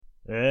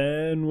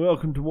And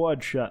welcome to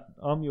Wide Shut.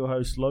 I'm your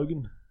host,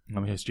 Logan.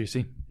 I'm your host,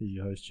 Jesse. He's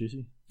your host,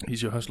 Jesse.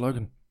 He's your host,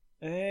 Logan.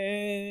 And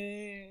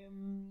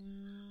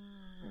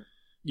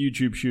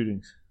YouTube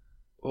shootings.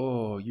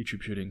 Oh,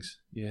 YouTube shootings.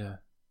 Yeah.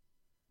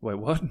 Wait,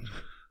 what?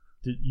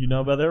 Did you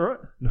know about that, right?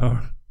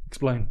 No.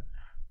 Explain.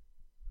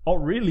 Oh,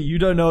 really? You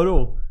don't know at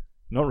all?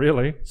 Not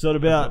really. So at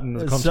about In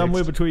the context.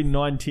 somewhere between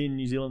 9:10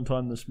 New Zealand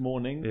time this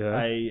morning,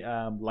 Yeah.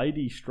 a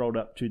lady strolled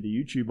up to the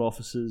YouTube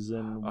offies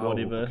in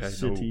whatever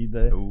city no.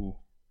 they No.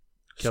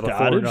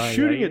 started California.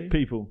 shooting at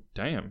people.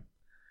 Damn.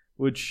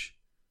 Which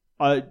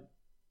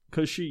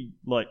because she,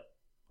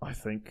 I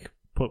think,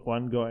 put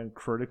one guy in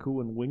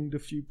critical and winged a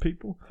few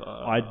people.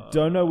 I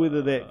don't know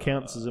whether that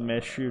counts as a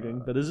mass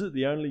shooting, but is it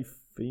the only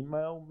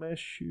female mass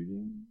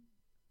shooting?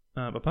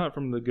 Apart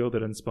from the girl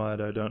that inspired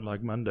I Don't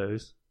Like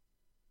Mondays.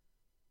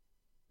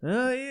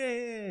 Oh,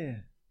 yeah.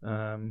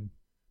 Um,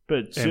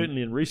 But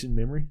certainly in recent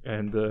memory.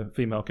 and the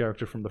female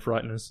character from The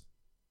Frighteners.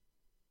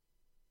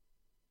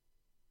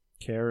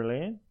 Carol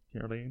Ann?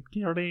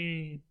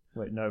 Caroline.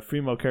 Wait, no,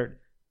 female character.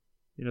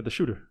 You know, the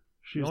shooter.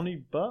 She was Johnny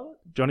Bartlett?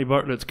 Johnny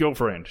Bartlett's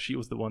girlfriend. She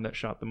was the one that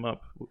shot them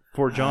up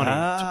for Johnny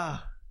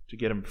to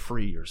get him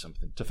free or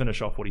something, to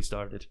finish off what he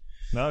started.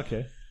 No,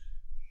 okay.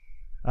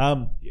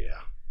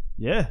 Yeah.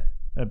 Yeah.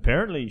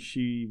 Apparently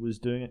she was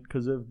doing it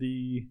because of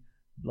the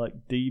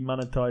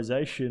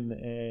demonetization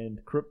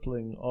and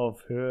crippling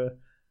of her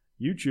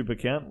YouTube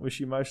account, where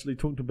she mostly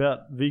talked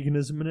about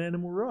veganism and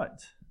animal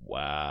rights.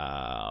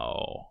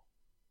 Wow.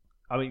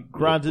 I mean,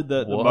 granted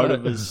that the What?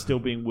 motive is still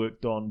being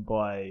worked on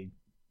by...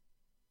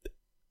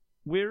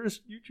 Where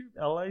is YouTube?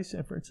 LA,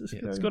 San Francisco?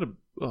 Yeah, it's got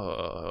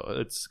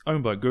it's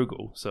owned by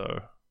Google,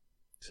 so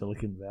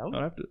Silicon Valley?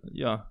 I have to.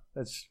 Yeah,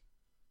 That's...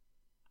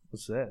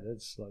 What's that?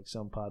 That's like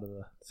some part of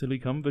the...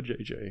 Silicon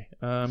JJ.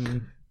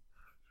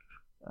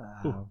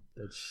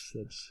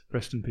 That's...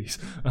 Rest in peace.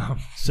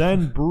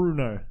 San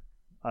Bruno.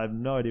 I have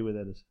no idea where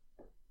that is.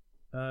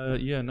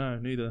 Yeah, no,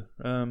 neither.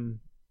 I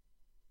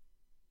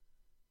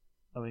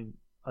mean,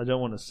 I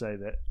don't want to say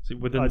that. See,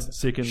 within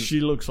seconds. She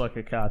looks like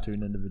a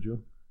cartoon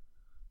individual.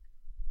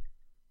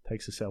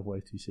 Takes herself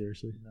way too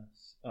seriously.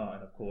 Oh,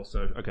 and of course.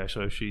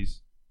 So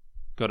she's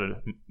got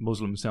a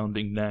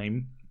Muslim-sounding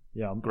name.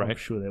 Yeah, I'm Great.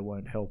 sure that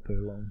won't help her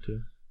long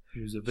term.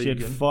 She was a She had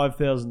vegan.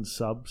 5,000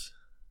 subs.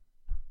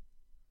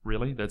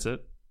 Really? That's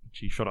it?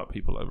 She shot up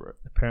people over it.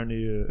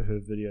 Apparently, her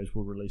videos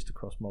were released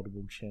across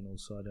multiple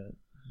channels, so I don't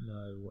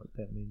know what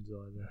that means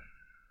either.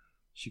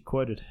 She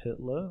quoted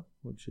Hitler,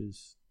 which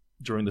is...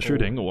 During the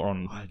shooting or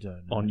on I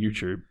don't know. on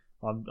YouTube.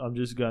 I'm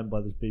just going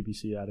by this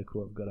BBC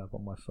article I've got up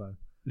on my phone.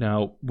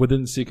 Now,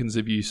 within seconds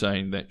of you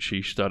saying that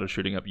she started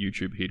shooting up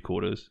YouTube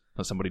headquarters,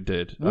 like somebody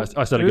did,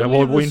 I started going,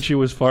 well, when she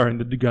was firing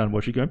the gun,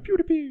 was she going,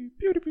 pew-de-pew,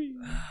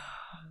 pew-de-pew?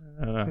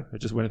 I don't know.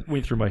 It just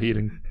went through my head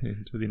and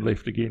then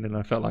left again, and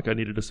I felt like I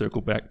needed to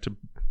circle back to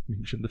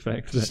mention the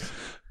fact that...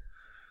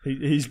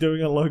 He's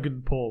doing a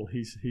Logan Paul.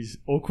 He's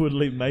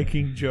awkwardly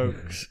making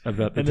jokes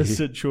about in a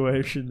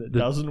situation that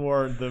doesn't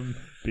warrant them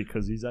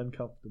because he's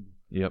uncomfortable.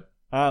 Yep.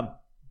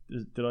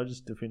 Did I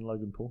just defend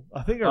Logan Paul?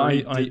 I think I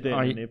did that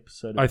in an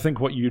episode. I think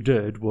what you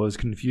did was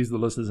confuse the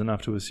listeners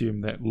enough to assume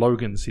that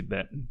Logan said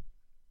that.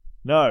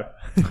 No.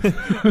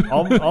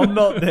 I'm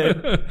not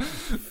that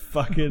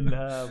fucking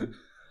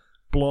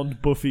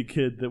blonde buffy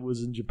kid that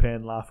was in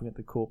Japan laughing at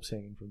the corpse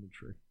hanging from the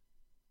tree.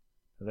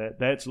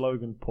 That's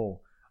Logan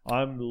Paul.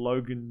 I'm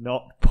Logan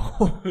not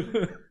Paul.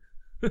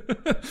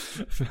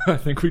 I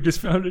think we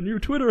just found a new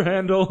Twitter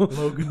handle.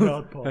 Logan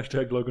not Paul.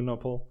 Hashtag Logan not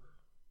Paul.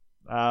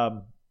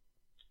 What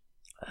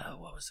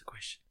was the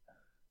question?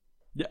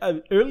 Yeah,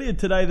 earlier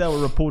today they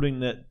were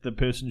reporting that the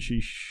person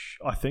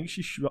I think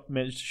she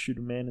managed to shoot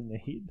a man in the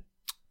head.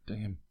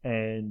 Damn.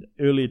 And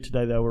earlier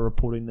today they were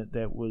reporting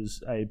that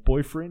was a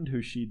boyfriend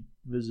who she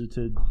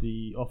visited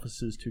the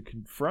officers to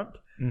confront.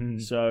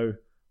 So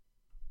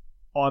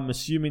I'm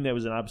assuming there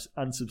was an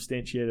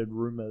unsubstantiated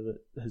rumor that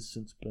has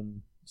since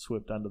been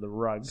swept under the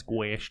rug.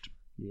 Squashed.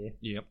 Yeah.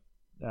 Yep.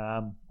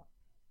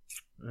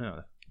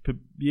 But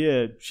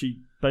yeah,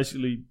 she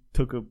basically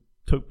took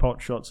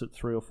pot shots at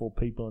 3 or 4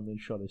 people and then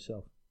shot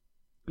herself.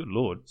 Good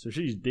Lord. So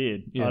she's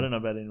dead. Yeah. I don't know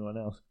about anyone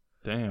else.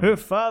 Damn. Her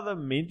father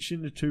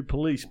mentioned to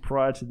police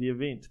prior to the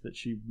event that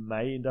she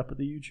may end up at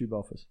the YouTube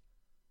office.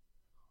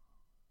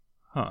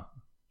 Huh.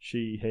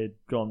 She had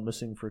gone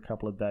missing for a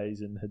couple of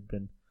days and had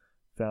been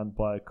found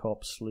by a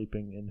cop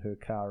sleeping in her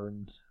car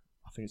in,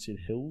 I think it said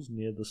Hills,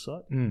 near the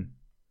site.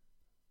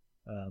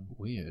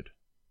 Weird.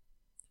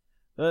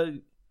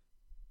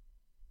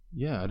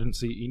 Yeah, I didn't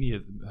see any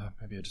of them.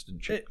 Maybe I just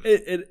didn't check.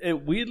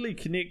 It weirdly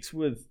connects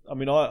with... I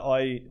mean,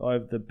 I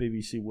have the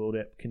BBC World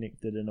app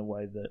connected in a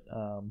way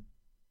that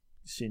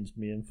sends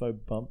me info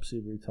bumps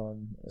every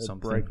time a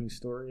breaking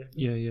story.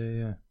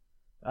 Yeah.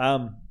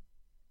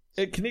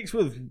 It connects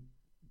with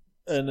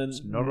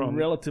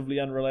relatively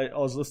unrelated... I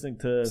was listening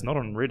to... It's not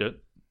on Reddit.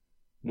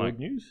 World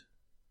News?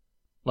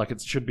 Like it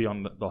should be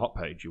on the hot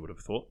page, you would have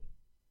thought.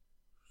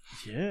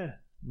 Yeah.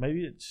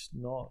 Maybe it's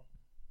not.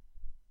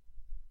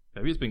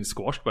 Maybe it's being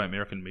squashed by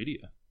American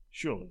media.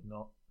 Surely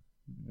not.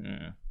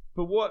 Yeah.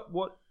 But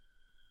what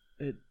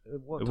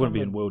What It wouldn't be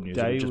time in of world news.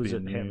 It day would just was be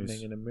it in happening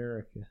news. in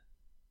America?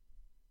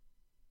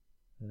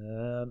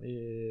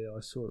 Yeah, I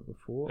saw it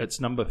before. It's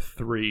number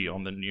 3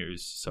 on the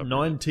news.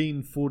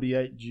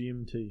 1948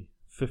 GMT,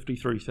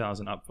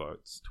 53,000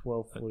 upvotes.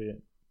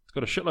 12:48. It's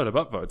got a shitload of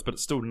upvotes, but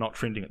it's still not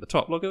trending at the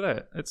top. Look at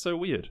that. It's so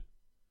weird.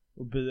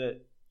 But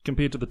that,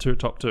 Compared to the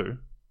top 2.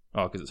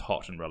 Oh, because it's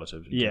hot and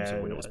relative in terms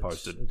of when it was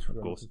posted, it's of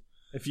relative. course.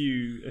 If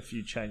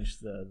you change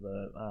the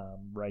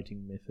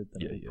rating method,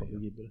 then it'll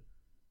probably get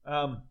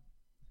better.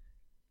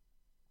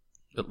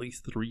 At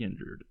least 3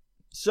 injured.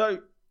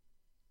 So,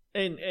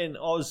 and I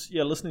was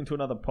listening to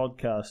another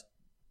podcast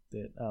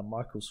that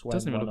Michael Swain. It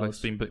doesn't even look like it's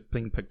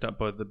being picked up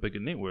by the bigger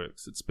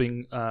networks. It's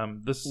being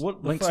this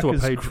What the links fuck to a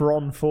is page.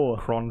 Cron 4?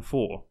 Cron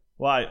 4.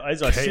 Why,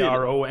 as I said,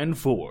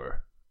 KRON4.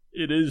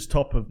 it is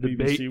top of The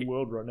BBC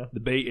World right now. The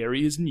Bay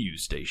Area's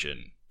news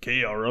station.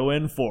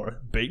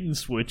 KRON4, bait and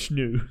switch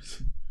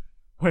news.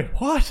 Wait,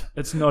 what?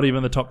 It's not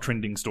even the top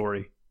trending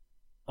story.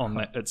 On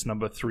that, it's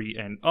number 3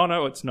 and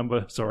it's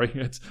number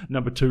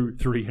 2,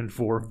 3, and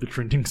 4 of the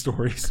trending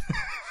stories.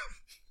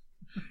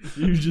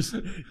 You just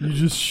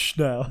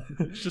schnow.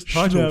 It's just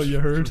Schnow, titles. you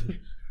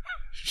heard?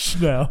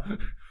 Schnow.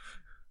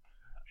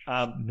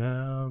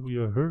 Now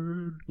you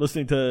heard.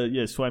 Listening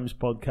to Swaim's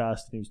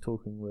podcast, and he was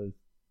talking with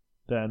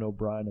Dan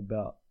O'Brien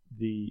about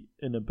the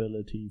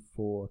inability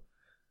for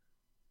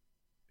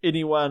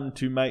anyone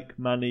to make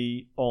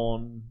money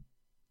on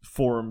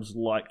forums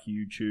like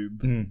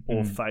YouTube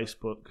or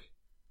Facebook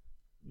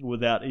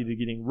without either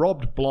getting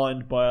robbed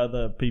blind by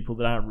other people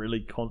that aren't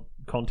really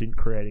content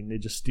creating, they're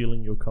just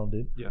stealing your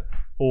content,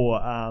 or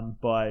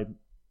by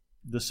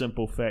the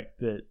simple fact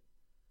that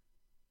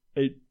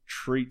it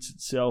treats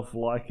itself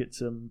like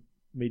it's a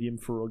medium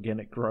for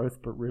organic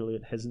growth, but really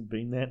it hasn't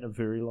been that in a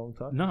very long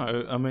time.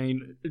 No, I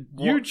mean...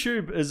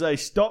 YouTube is a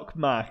stock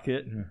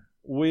market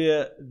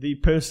where the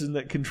person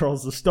that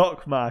controls the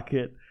stock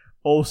market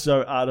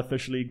also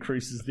artificially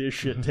increases their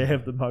shit to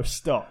have the most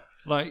stock.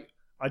 Like...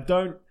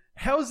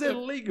 How is that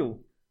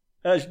illegal?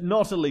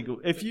 Not illegal.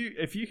 If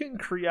you can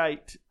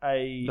create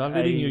a... They're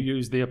letting you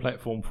use their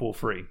platform for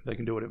free. They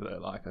can do whatever they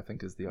like, I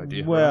think is the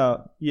idea.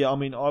 Well, yeah, I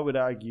mean, I would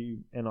argue,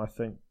 and I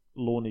think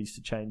law needs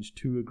to change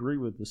to agree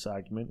with this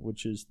argument,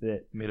 which is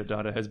that...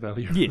 Metadata has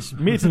value. Yes,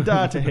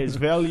 metadata has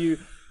value.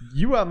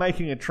 You are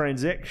making a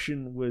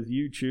transaction with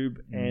YouTube,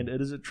 and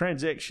it is a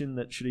transaction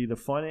that should either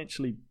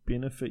financially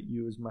benefit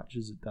you as much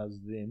as it does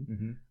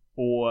them,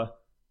 or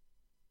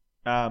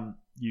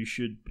you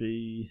should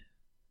be...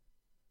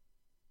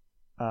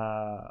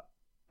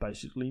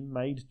 basically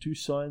made to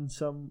sign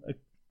some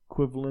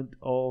equivalent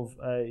of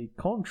a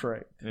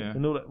contract. Yeah.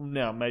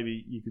 Now,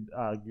 maybe you could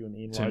argue an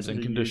end Terms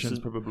and conditions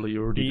probably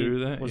already do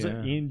that. Was it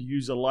end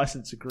user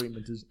license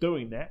agreement is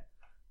doing that?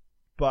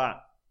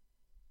 But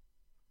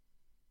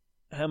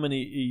how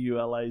many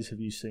EULAs have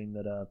you seen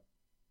that are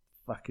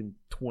fucking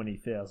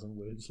 20,000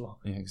 words long?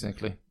 Yeah,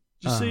 exactly.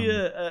 Did you see?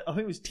 I think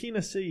it was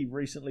Tennessee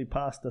recently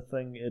passed a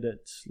thing at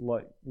its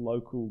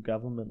local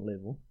government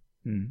level.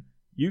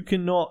 You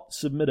cannot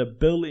submit a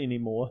bill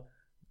anymore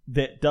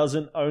that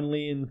doesn't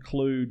only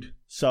include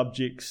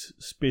subjects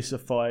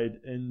specified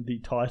in the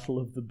title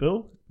of the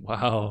bill.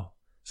 Wow.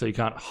 So you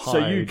can't hide.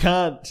 So you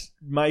can't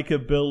make a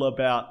bill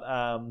about,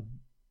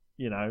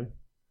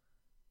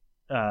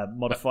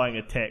 modifying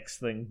a tax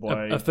thing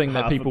by a thing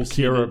that people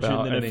care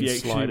about, and then if you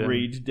slide actually in.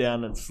 read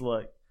down, it's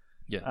like,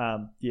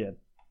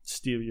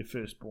 steal your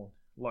firstborn.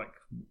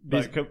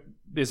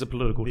 There's a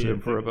political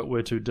term for it, but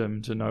we're too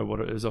dim to know what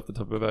it is off the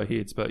top of our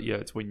heads. But yeah,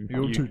 it's when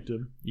You're too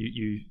dim.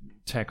 You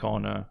tack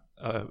on a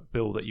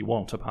bill that you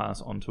want to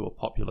pass onto a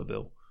popular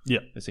bill.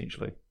 Yeah.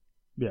 Essentially.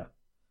 Yeah.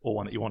 Or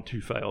one that you want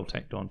to fail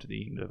tacked on to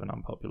the end of an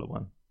unpopular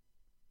one.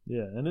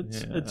 Yeah, and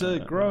it's a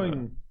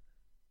growing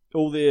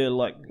all their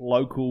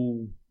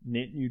local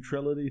net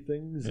neutrality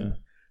things. Yeah.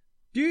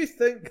 Do you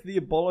think the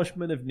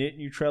abolishment of net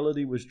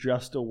neutrality was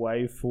just a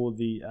way for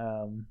the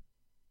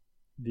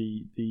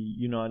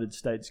United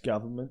States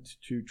government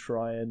to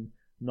try and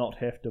not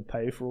have to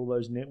pay for all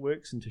those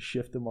networks and to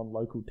shift them on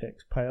local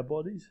taxpayer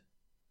bodies?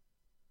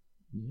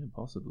 Yeah,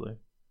 possibly.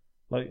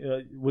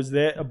 Was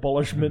that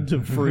abolishment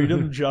of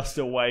freedom just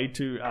a way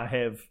to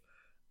have...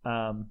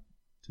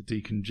 to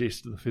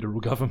decongest the federal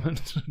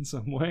government in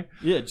some way?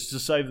 Yeah, just to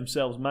save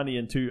themselves money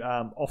and to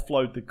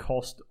offload the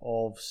cost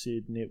of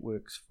said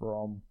networks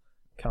from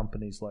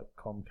companies like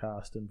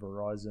Comcast and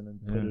Verizon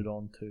and put it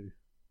onto...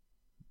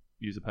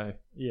 User pay.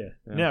 Yeah.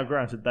 Now,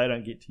 granted, they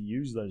don't get to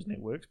use those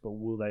networks, but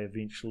will they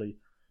eventually...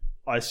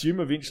 I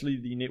assume eventually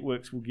the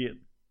networks will get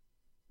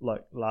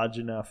large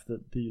enough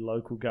that the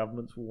local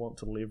governments will want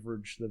to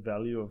leverage the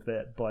value of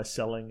that by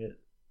selling it,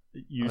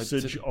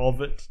 usage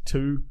of it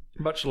to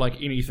much like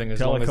anything, as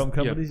telecom long as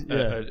companies.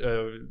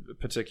 a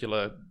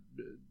particular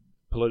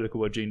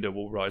political agenda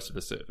will rise to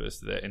the surface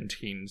that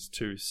intends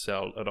to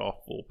sell it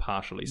off or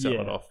partially sell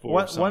it off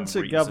for some once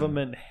a reason.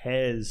 Government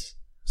has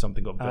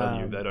something of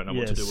value, they don't know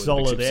what to do with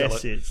solid it.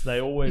 assets.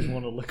 They always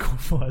want to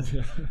liquefy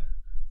them.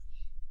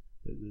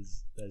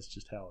 That's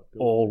just how it goes.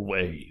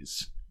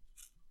 Always.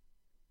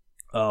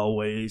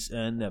 Always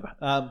and never.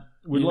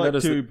 We'd You like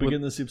notice to that-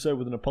 begin this episode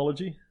with an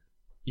apology.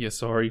 Yeah,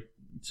 sorry.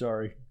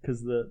 Sorry,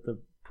 because the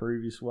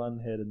previous one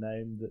had a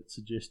name that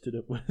suggested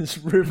it was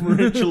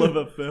referential of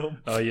a film.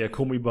 Oh yeah,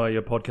 Call Me By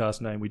Your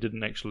podcast name. We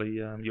didn't actually,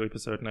 your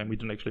episode name, we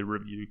didn't actually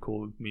review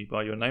Call Me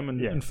By Your Name. And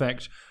Yeah. in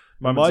fact,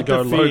 My moments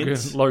ago,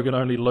 defense- Logan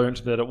only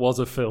learnt that it was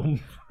a film.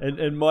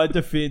 In my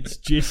defense,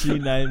 Jesse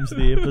names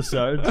the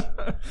episodes,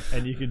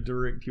 and you can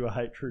direct your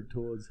hatred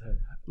towards him.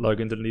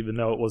 Logan didn't even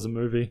know it was a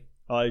movie.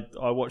 I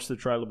watched the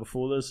trailer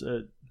before this.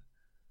 It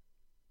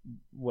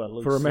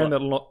looks For a man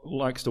like, that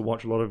likes to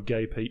watch a lot of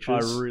gay peaches, I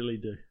really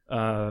do.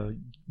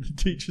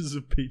 Teachers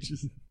of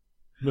peaches,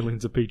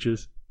 millions of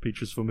peaches,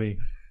 peaches for me.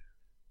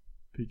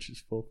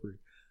 Peaches for free.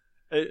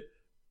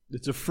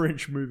 It's a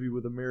French movie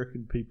with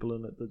American people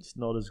in it that's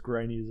not as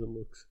grainy as it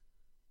looks.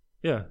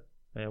 Yeah,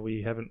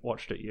 we haven't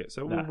watched it yet,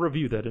 so we'll Nah.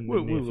 review that in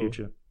the near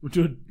future.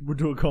 We'll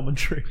do a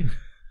commentary.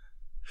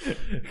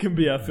 It can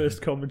be our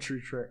first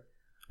commentary track.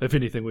 If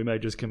anything, we may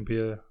just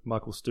compare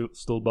Michael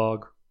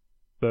Stuhlbarg,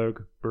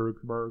 Berg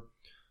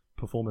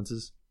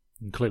performances.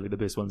 And clearly the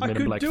best one's I Men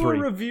in could Black do 3.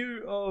 a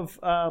review of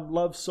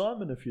Love,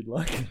 Simon if you'd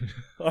like.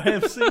 I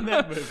have seen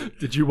that movie.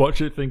 Did you watch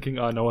it thinking,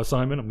 I know a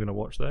Simon, I'm going to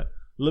watch that?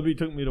 Libby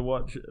took me to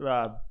watch,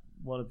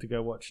 wanted to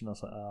go watch, and I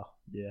was like, oh,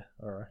 yeah,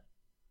 alright.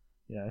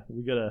 Yeah,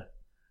 we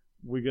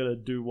gotta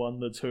do one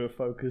that's her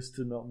focused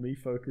and not me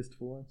focused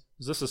for once.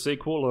 Is this a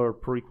sequel or a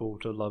prequel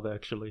to Love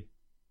Actually?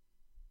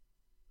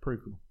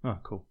 Prequel. Oh,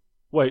 cool.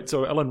 Wait,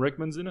 so Alan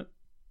Rickman's in it?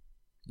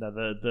 No,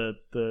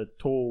 the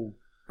tall,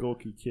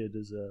 gawky kid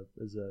is a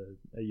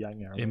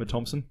young Aaron. Emma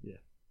Thompson?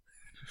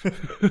 Yeah.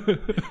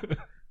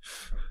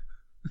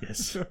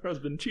 Yes. Her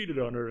husband cheated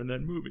on her in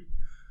that movie.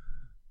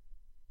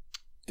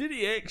 Did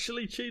he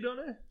actually cheat on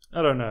her?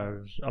 I don't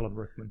know. Alan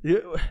Rickman. Yeah.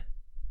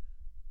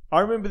 I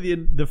remember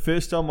the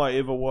first time I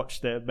ever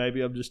watched that.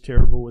 Maybe I'm just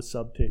terrible with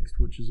subtext,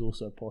 which is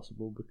also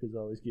possible because I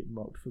always get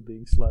mocked for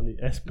being slightly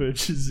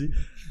Asperger's.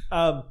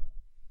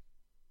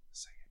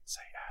 Say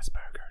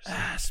Asperger's.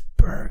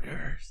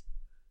 Asperger's.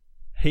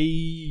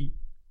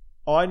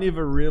 I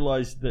never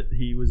realized that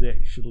he was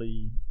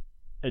actually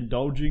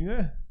indulging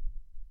her,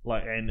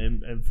 and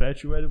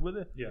infatuated with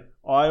her. Yeah.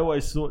 I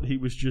always thought he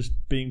was just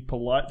being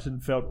polite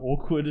and felt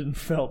awkward and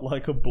felt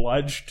like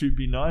obliged to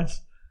be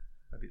nice.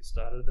 Maybe it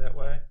started that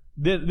way.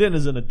 Then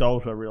as an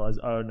adult, I realized,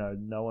 oh no,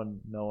 no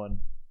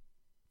one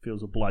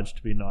feels obliged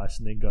to be nice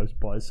and then goes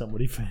buy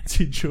somebody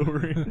fancy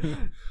jewelry.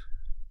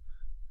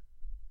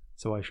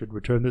 So I should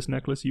return this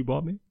necklace you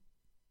bought me?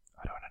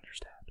 I don't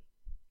understand.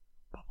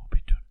 Bumblebee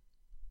tune.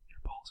 Your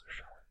balls are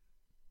showing.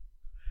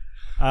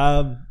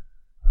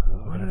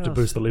 I'm going to have to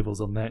boost the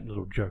levels on that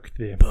little joke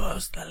there.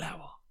 Boost the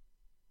level.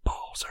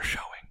 Balls are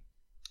showing.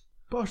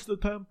 Push the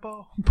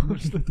tempo.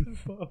 Push the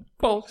tempo.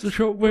 Balls are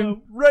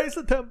showing. Raise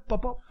the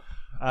tempo.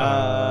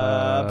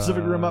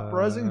 Pacific Rim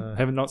Uprising.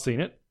 Haven't not seen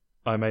it.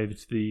 I made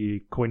the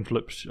coin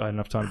flip. I had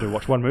enough time to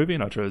watch one movie,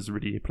 and I chose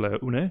Ready Player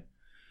Une.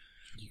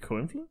 You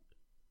coin flip?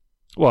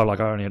 Well, I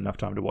only had enough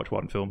time to watch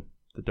one film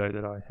the day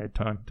that I had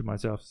time to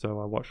myself,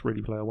 so I watched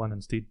Ready Player One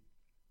instead.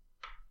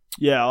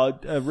 Yeah, I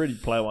Ready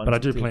Player One. But I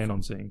do plan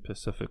on seeing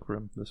Pacific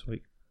Rim this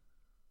week.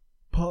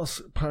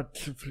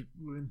 Pacific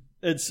Rim.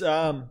 It's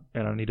And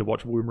I need to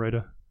watch Womb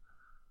Raider.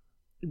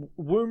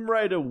 Womb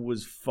Raider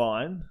was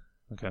fine.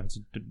 Okay, it's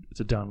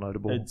a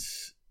downloadable.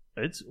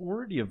 It's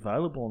already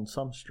available on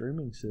some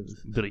streaming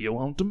services. Video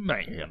on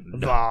demand.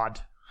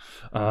 VOD.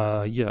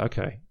 Yeah,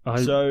 okay.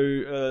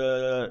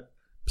 So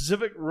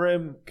Pacific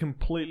Rim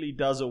completely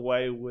does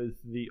away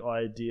with the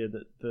idea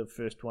that the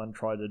first one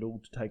tried at all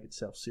to take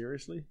itself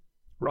seriously.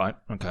 Right,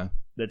 okay.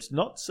 That's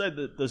not to say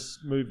that this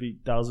movie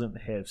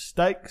doesn't have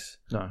stakes.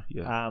 No,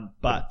 yeah.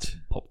 But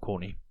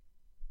popcorny.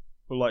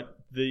 like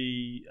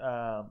they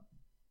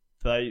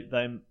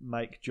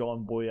make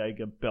John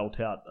Boyega belt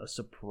out a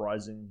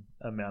surprising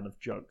amount of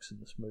jokes in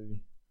this movie.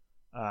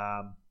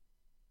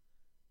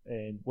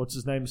 And what's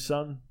his name's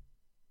son?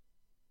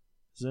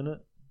 Is in it?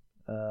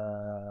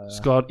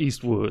 Scott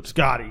Eastwood.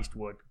 Scott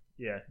Eastwood.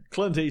 Yeah.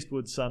 Clint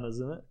Eastwood's son is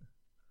in it.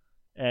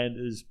 And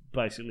is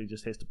basically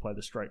just has to play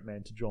the straight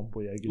man to John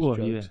Boyega's Well,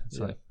 jokes. yeah. It's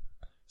like,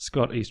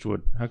 Scott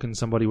Eastwood. How can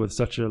somebody with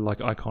such a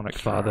iconic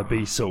father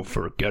be so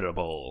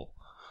forgettable?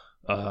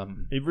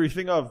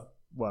 Everything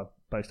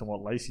based on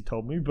what Lacey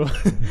told me, but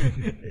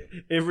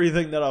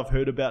everything that I've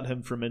heard about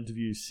him from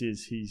interviews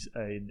says he's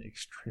an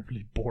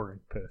extremely boring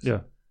person. Yeah.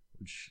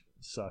 Which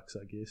sucks,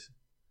 I guess.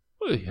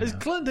 Well, yeah. Is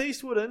Clint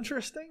Eastwood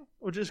interesting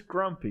or just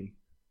grumpy?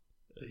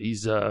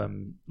 He's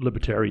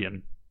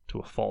libertarian to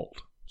a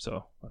fault.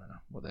 So, I don't know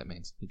what that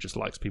means. He just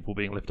likes people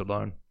being left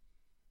alone.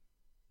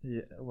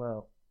 Yeah,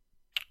 well.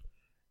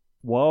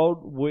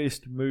 Wild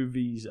West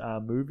movies are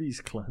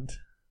movies, Clint.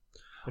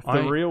 If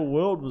the real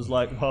world was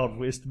like Wild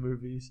West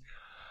movies,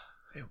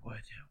 it would.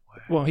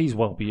 Well, he's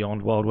well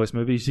beyond Wild West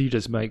movies. He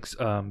just makes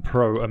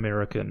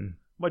pro-American...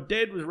 My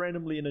dad was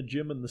randomly in a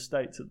gym in the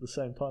States at the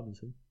same time as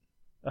him.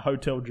 A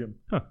hotel gym.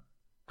 Huh.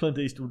 Clint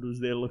Eastwood was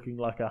there looking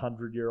like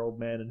 100-year-old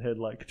man and had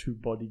like 2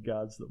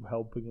 bodyguards that were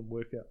helping him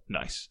work out.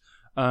 Nice.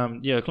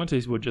 Clint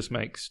Eastwood just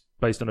makes,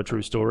 based on a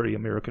true story,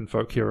 American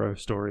folk hero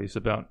stories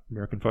about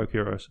American folk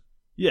heroes.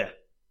 Yeah.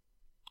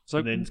 So,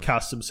 And then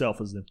casts himself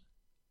as them.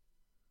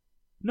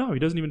 No, he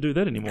doesn't even do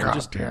that anymore. He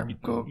just,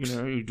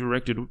 he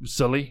directed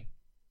Sully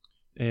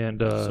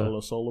and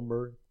Solar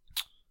Murray.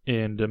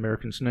 and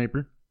American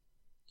Sniper.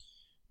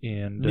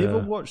 And Never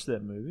watched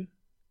that movie.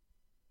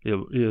 Yeah.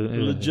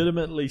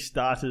 Legitimately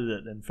started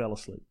it and fell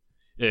asleep.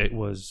 It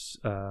was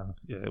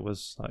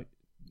like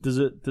Does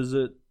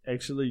it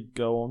actually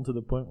go on to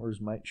the point where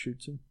his mate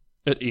shoots him?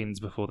 it ends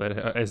before that.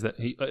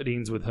 It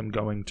ends with him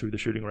going to the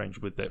shooting range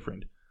with that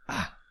friend.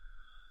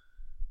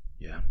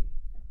 Yeah.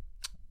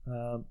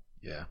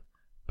 Yeah.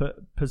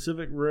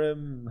 Pacific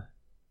Rim.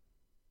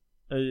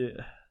 Do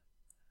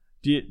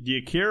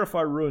you care if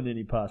I ruin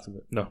any parts of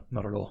it? No,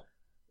 not at all.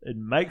 It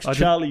makes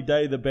Charlie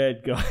Day the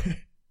bad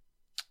guy.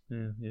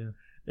 Yeah.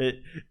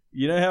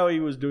 You know how he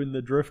was doing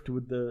the drift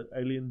with the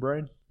alien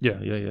brain? Yeah.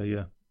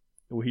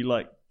 Well, he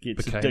like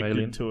gets Became addicted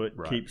alien. to it,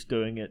 Right. keeps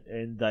doing it,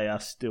 and they are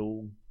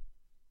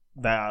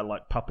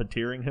like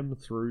puppeteering him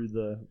through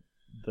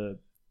the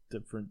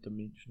different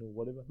dimension or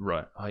whatever.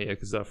 Right. Oh yeah,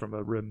 because they're from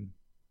a rim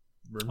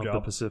of the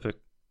job. Pacific.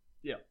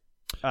 Yeah.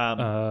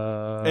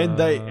 And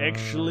they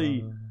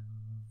actually.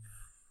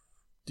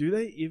 Do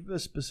they ever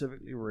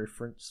specifically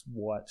reference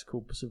why it's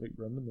called Pacific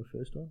Rim in the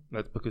first one?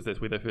 That's because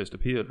that's where they first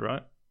appeared,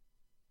 right?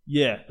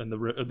 Yeah. And the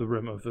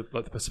rim of the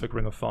Pacific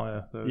Ring of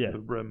Fire. Yeah. The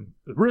rim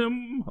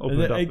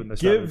opened And up it and they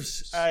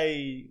gives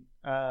started.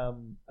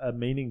 a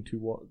meaning to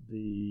what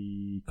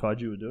the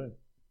kaiju are doing.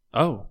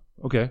 Oh,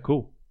 okay,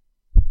 cool.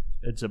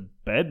 It's a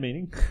bad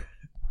meaning,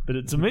 but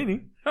it's a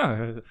meaning.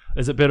 Oh,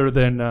 is it better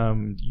than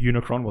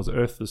Unicron was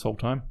Earth this whole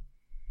time?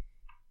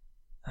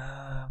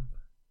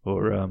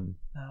 Or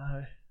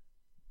No.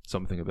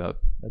 something about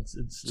It's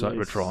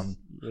Cybertron,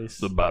 less-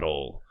 the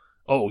battle.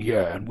 Oh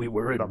yeah, and we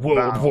were in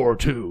World War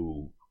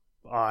II.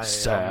 I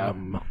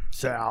Sam.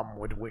 Sam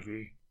with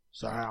Wiki.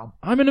 Sam.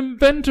 I'm an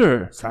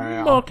inventor.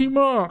 Sam. Marky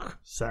Mark.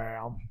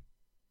 Sam.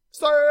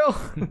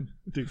 Sam.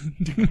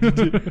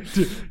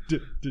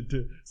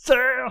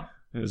 Sam.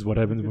 This is what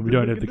happens when we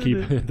don't have to keep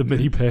the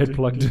MIDI pad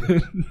plugged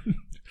in.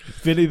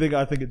 If anything,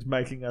 I think it's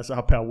making us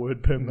up our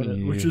word per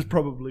minute, which Yeah. is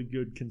probably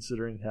good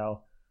considering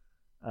how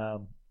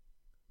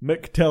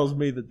Mick tells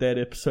me that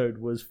episode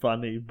was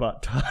funny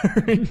but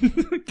tiring.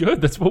 Good,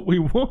 that's what we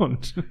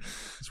want.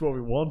 That's what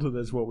we want, and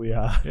that's what we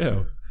are.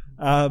 Yeah.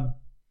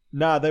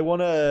 They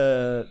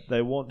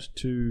want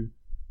to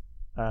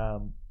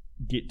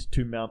get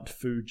to Mount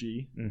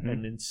Fuji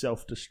and then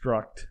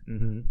self-destruct,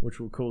 which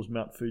will cause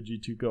Mount Fuji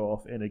to go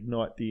off and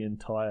ignite the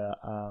entire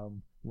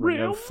ring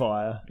Realm? of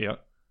fire Yeah.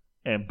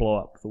 and blow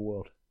up the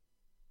world,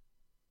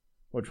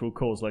 which will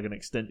cause like an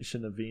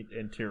extinction event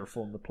and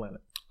terraform the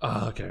planet.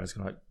 Oh, okay, I was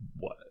going to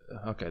what?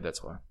 Okay,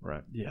 that's why.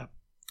 Right. Yeah.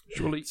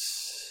 Surely.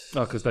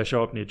 Oh, because they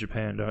show up near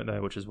Japan, don't they?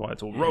 Which is why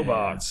it's all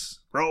robots.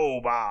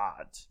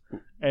 Robots.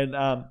 And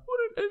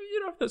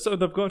So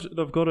they've got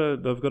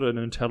an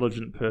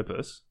intelligent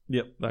purpose.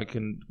 Yep. They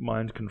can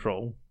mind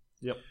control.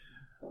 Yep.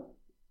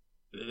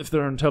 If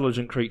they're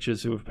intelligent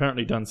creatures who have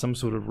apparently done some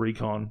sort of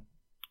recon,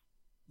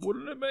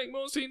 wouldn't it make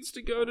more sense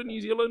to go to New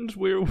Zealand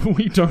where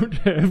we don't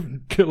have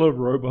killer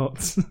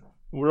robots?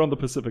 We're on the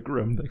Pacific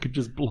Rim. They could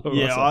just blow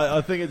us up.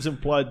 I think it's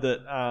implied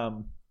that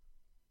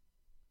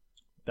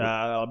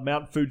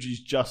Mount Fuji's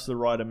just the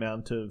right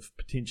amount of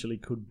potentially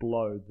could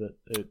blow that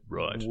it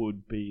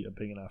would be a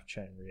big enough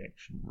chain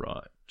reaction.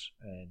 Right.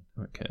 And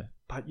Okay.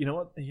 but you know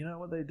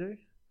what they do?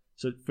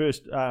 So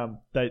first,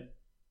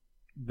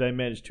 they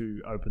managed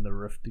to open the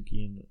rift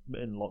again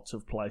in lots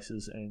of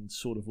places and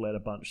sort of let a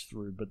bunch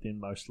through, but then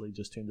mostly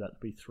just turned out to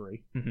be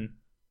 3. Mm-hmm. And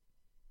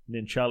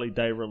then Charlie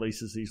Day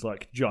releases these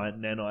like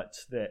giant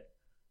nanites that,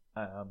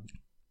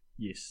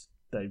 yes,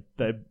 they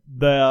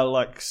are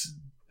like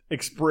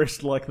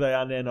expressed like they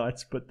are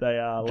nanites, but they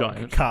are like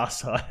Giant. car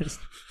sized.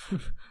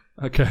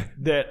 Okay.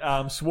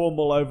 That swarm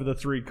all over the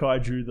 3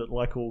 kaiju that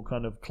like all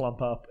kind of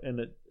clump up, and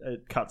it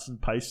cuts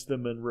and pastes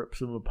them and rips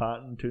them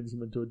apart and turns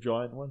them into a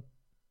giant one.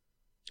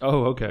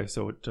 Oh, okay.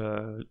 So it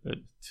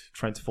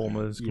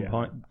transformers,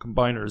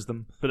 combiners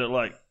them. But it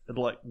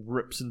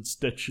rips and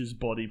stitches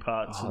body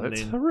parts. Oh, and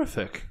that's then,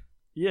 horrific.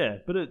 yeah,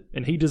 but it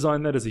And he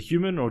designed that as a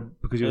human, or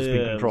because he was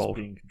being controlled?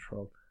 It was being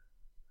controlled.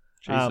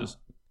 Jesus.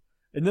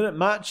 And then it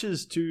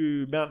marches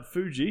to Mount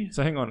Fuji.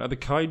 So hang on, are the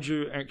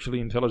kaiju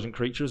actually intelligent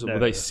creatures, or No, were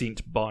they no.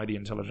 sent by the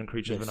intelligent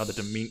creatures of Yes. another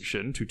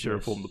dimension to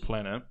terraform Yes. the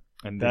planet,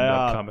 and They then they'll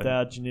are come in? they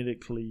are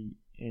genetically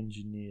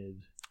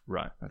engineered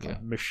Right. Okay.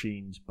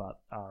 machines, but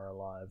are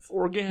alive.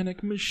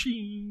 Organic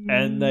machines.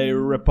 And they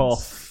rip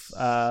off.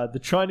 The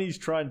Chinese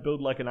try and build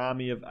like an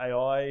army of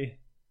AI.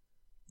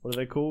 What are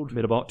they called?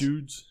 Metabots.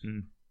 Dudes.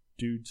 Mm.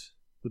 Dudes.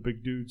 The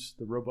big dudes.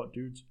 The robot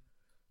dudes.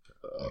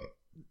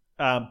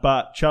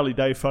 But Charlie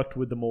Day fucked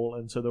with them all,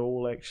 and so they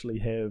all actually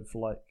have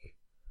like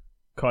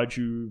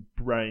kaiju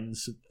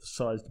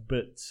brain-sized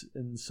bits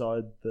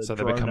inside the So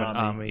they drone become army.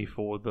 an army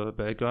for the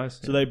bad guys.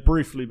 So they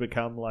briefly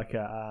become like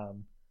a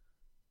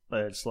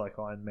it's like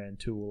Iron Man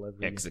 2 all over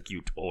again.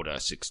 Execute Order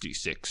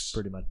 66.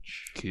 Pretty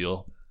much.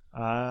 Kill.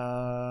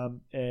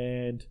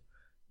 And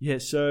yeah,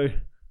 so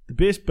the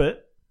best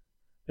bit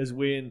is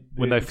when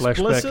they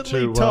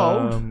explicitly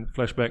told.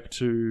 Flashback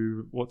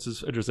to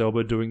Idris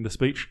Elba doing the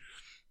speech.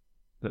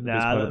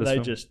 They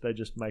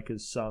just make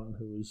his son,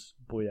 who is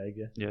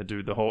Boyega. Yeah,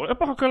 do the whole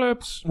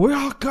apocalypse. We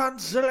are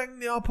cancelling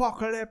the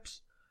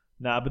apocalypse.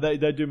 But they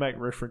do make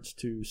reference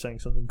to saying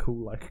something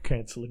cool like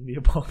cancelling the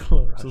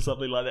apocalypse or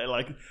something like that.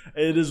 Like,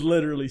 it is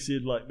literally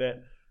said like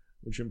that,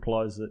 which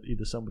implies that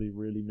either somebody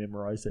really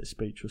memorized that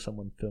speech or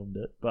someone filmed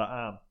it. But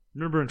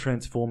remember in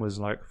Transformers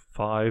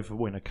 5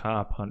 when a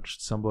car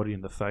punched somebody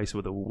in the face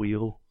with a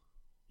wheel?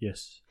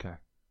 Yes. Okay,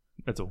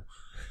 that's all.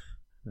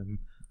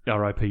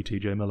 R.I.P.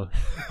 T.J. Miller.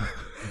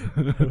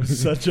 It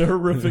was such a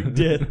horrific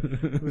death.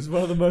 It was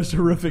one of the most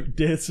horrific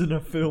deaths in a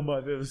film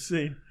I've ever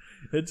seen.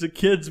 It's a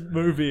kid's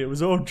movie. It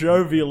was all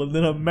jovial, and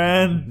then a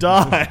man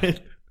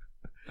died.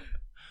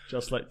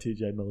 Just like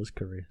T.J. Miller's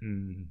career.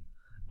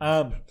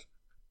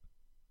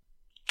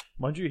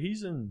 Mind you,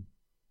 he's in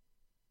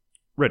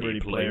Ready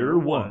Player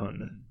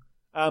One.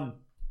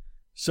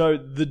 So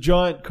the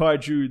giant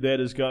kaiju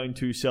that is going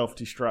to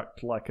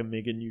self-destruct like a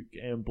mega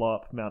nuke and blow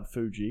up Mount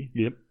Fuji.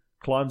 Yep.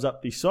 Climbs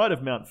up the side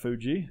of Mount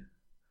Fuji.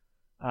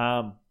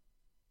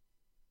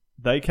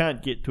 They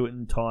can't get to it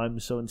in time,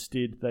 so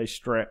instead they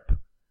strap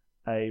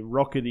a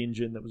rocket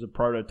engine that was a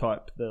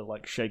prototype the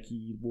like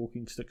shaky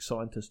walking stick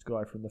scientist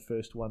guy from the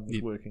first one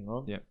was working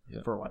on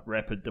for like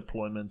rapid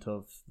deployment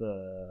of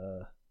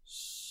the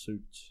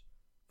suits.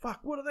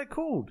 Fuck, what are they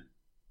called?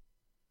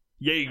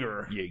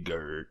 Jaeger.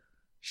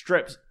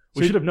 Straps.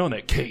 We should have known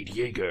that. Cade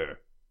Yeager.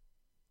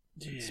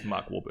 Yeah. It's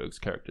Mark Wahlberg's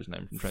character's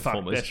name from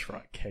Transformers. Fuck, that's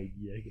right, Cade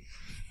Yeager.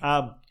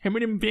 I'm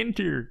an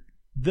inventor.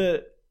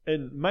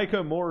 And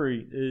Mako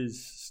Mori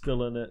is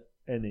still in it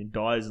and then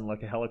dies in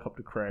like a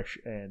helicopter crash,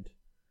 and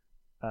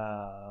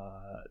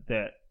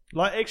that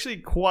like actually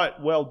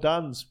quite well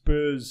done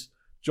spurs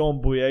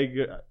John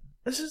Boyega.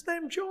 Is his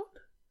name John?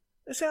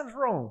 It sounds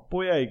wrong.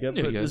 Boyega,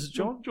 but is it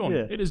John? John.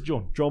 Yeah. It is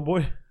John. John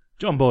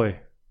Boy.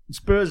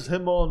 Spurs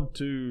him on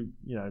to,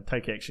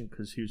 take action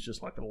because he was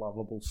just like a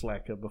lovable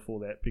slacker before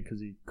that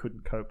because he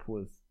couldn't cope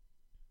with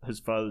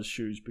his father's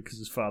shoes because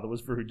his father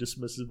was very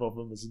dismissive of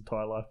him his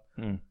entire life.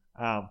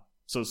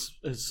 So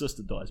his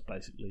sister dies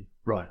basically.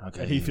 Right,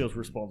 okay. And he feels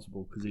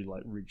responsible because he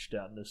like reached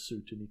out in his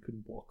suit and he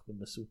couldn't block the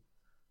missile.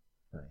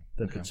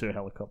 The Pitsu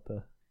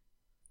helicopter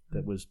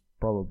that was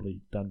probably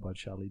done by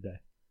Charlie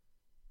Day.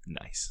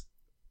 Nice.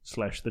 /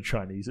 the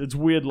Chinese. It's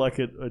weird, like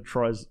it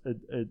tries...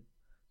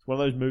 It's one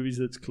of those movies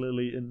that's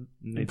clearly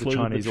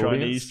included the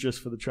Chinese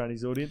just for the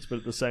Chinese audience, but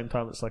at the same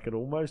time it's like it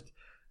almost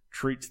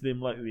treats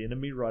them like the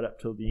enemy right up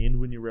till the end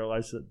when you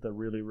realise that the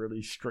really,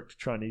 really strict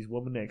Chinese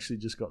woman actually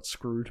just got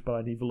screwed by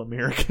an evil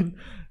American.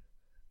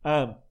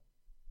 But,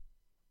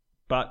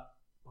 what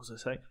was I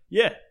saying?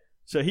 Yeah,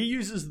 so he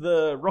uses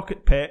the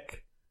rocket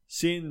pack,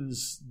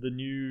 sends the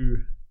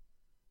new...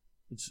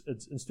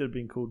 It's instead of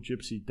being called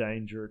Gypsy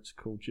Danger, it's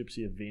called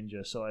Gypsy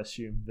Avenger, so I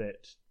assume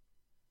that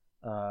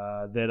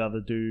that other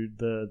dude,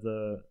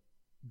 the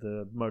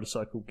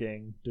motorcycle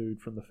gang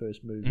dude from the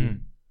first movie,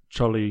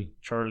 Charlie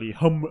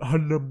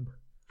Hunnam.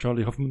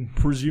 Charlie Huffman.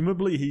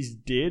 Presumably he's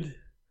dead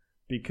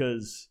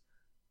because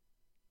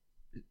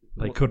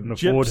they couldn't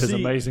afford his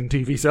amazing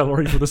TV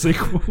salary for the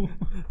sequel.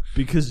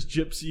 Because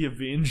Gypsy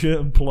Avenger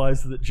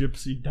implies that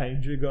Gypsy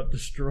Danger got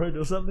destroyed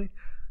or something.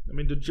 I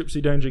mean, did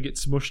Gypsy Danger get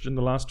smushed in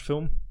the last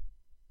film?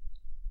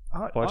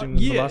 Fighting in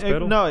the last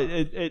battle? No,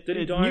 it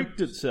nuked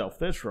itself.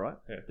 That's right.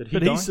 Yeah.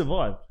 But he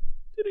survived.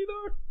 Did he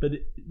though? But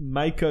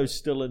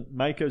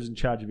Mako's in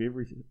charge of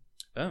everything.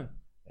 Oh,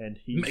 and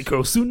he's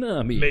Mako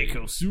Tsunami.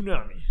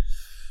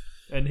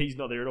 And he's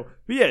not there at all.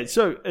 But yeah,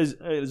 so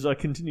as I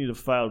continue to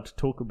fail to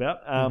talk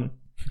about,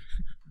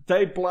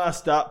 they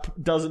blast up.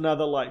 Does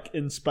another like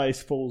in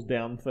space falls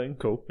down thing.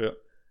 Cool. Yeah.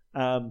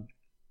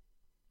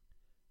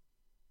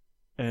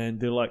 And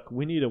they're like,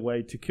 we need a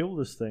way to kill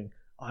this thing.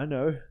 I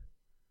know.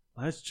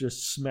 Let's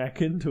just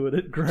smack into it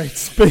at great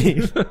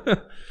speed.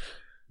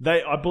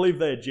 I believe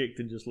they eject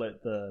and just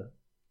let the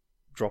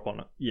drop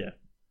on it. Yeah,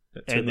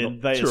 and then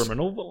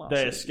terminal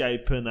velocity. They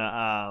escape in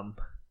a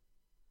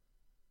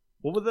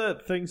what were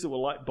the things that were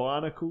like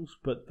Bionicles,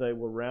 but they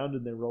were round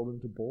and they rolled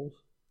into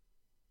balls?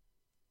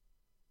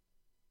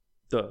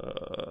 You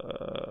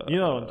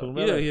know what I'm talking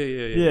about?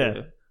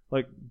 Yeah.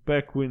 Like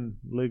back when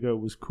Lego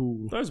was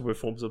cool. Those were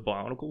forms of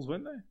Bionicles,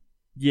 weren't they?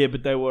 Yeah,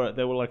 but they were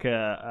like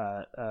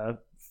a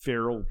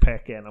feral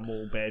pack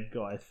animal bad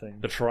guy thing.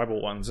 The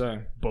tribal ones, eh?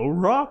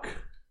 Bo-Rock?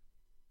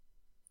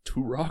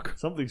 Turok?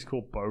 Something's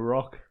called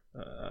Bo-Rock.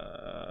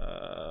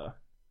 I'm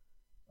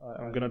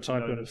going to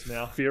type in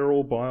now.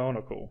 Feral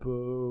Bionicle.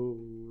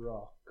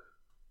 Bo-Rock.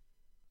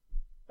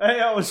 Hey,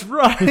 I was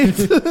right!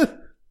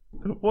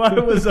 Why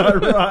was I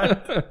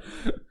right?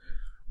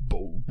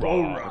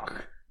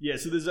 Bo-Rock. Yeah,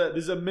 so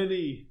there's a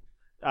mini...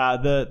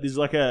 there's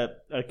like a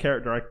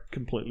character I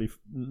completely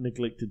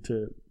neglected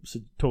to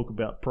talk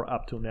about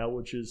up till now,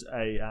 which is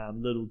a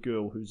little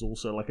girl who's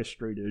also like a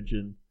street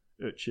urchin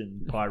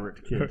urchin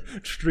pirate kid.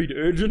 Street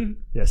urchin.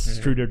 Yes,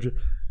 street urchin.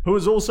 Who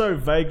is also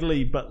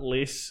vaguely but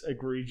less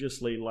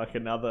egregiously like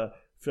another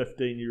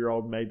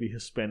 15-year-old, maybe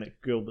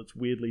Hispanic girl that's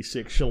weirdly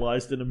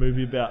sexualized in a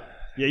movie about.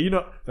 Yeah, you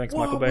know. Thanks,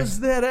 what Michael Bay. was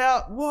that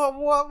out? What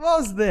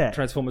was that?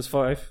 Transformers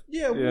 5.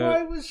 Yeah,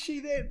 why was she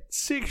that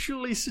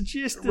sexually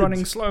suggested?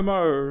 Running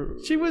slow-mo.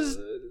 She was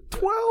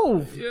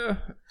 12. Yeah.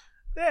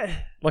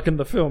 That. Like in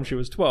the film, she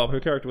was 12. Her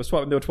character was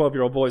 12. And there were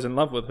 12-year-old boys in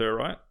love with her,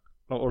 right?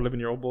 Or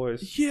 11-year-old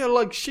boys. Yeah,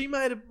 like she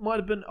might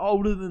have been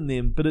older than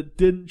them, but it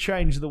didn't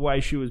change the way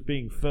she was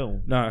being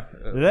filmed. No.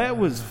 That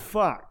was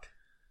fucked.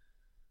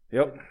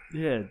 Yep.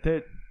 Yeah,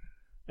 that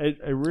it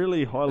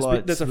really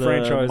highlights That's a the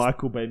franchise.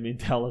 Michael Bay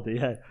mentality.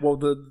 Hey? Well,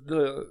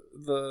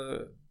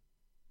 the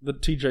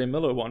T.J.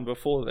 Miller one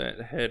before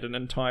that had an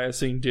entire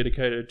scene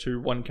dedicated to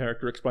one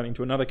character explaining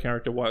to another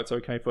character why it's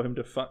okay for him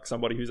to fuck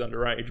somebody who's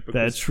underage. Because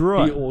That's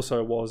right. he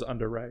also was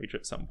underage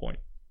at some point.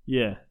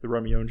 Yeah. The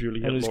Romeo and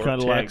Juliet. And it was law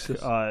kind of like,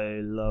 Texas. I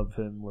love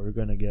him, we're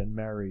going to get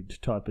married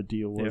type of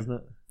deal,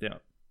 wasn't it? Yeah.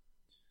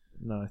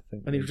 No, I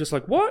think. And he was just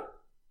like, what?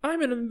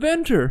 I'm an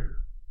inventor.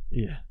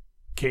 Yeah.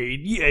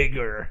 Cade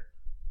Yeager.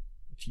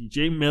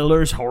 T.J.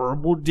 Miller's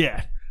horrible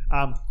death.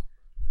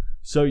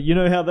 So you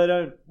know how they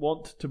don't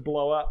want to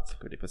blow up?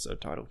 Good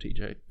episode title,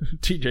 TJ.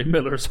 T.J.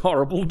 Miller's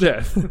horrible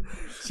death.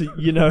 So,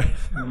 you know.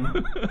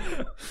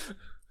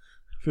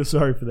 Feel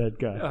sorry for that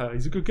guy.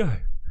 He's a good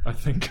guy, I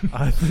think.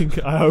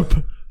 I hope.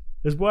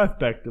 His wife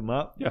backed him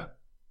up. Yeah.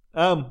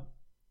 I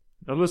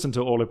listened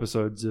to all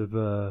episodes of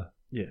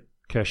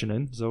Cashing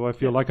In, so I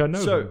feel like I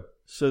know him.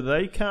 So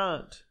they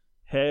can't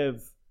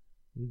have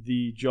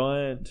the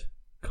giant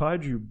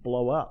kaiju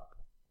blow up.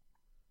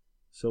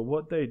 So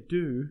what they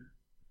do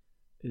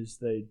is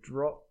they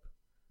drop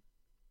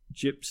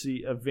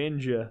Gypsy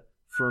Avenger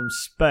from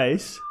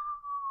space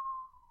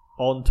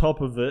on top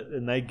of it,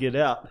 and they get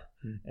out.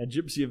 And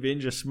Gypsy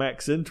Avenger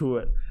smacks into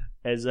it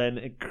as an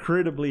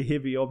incredibly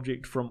heavy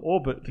object from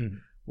orbit,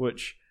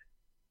 which,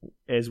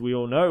 as we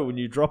all know, when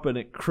you drop an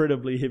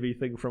incredibly heavy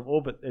thing from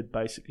orbit, it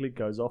basically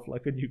goes off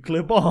like a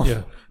nuclear bomb.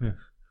 Yeah.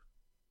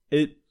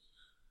 It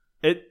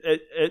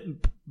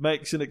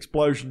makes an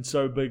explosion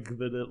so big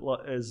that it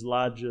is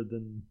larger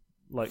than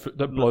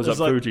that blows up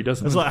Fuji,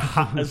 doesn't it?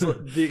 It's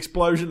like the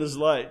explosion is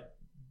like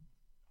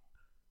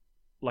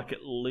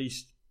at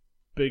least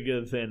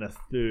bigger than a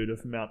third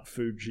of Mount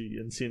Fuji,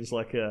 and sends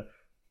like a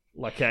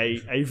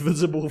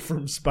visible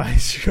from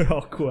space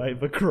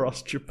shockwave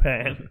across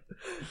Japan,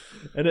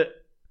 and it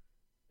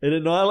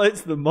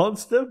annihilates the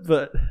monster,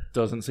 but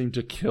doesn't seem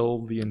to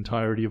kill the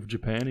entirety of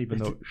Japan, even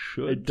though it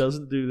should. It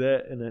doesn't do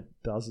that, and it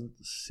doesn't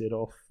set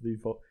off the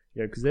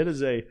because that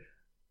is a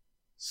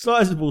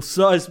sizable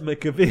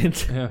seismic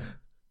event. Yeah,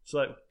 it's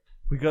like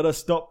we gotta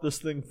stop this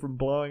thing from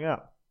blowing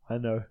up. I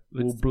know,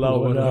 Let's we'll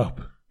blow it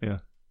up. Yeah.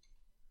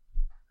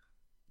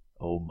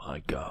 Oh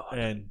my god!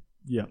 And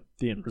yeah,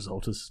 the end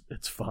result is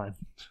it's fine.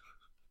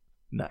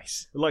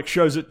 Nice. It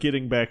shows it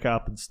getting back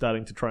up and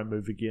starting to try and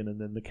move again,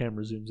 and then the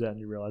camera zooms out and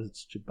you realize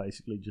it's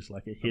basically just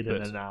like a head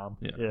and an arm.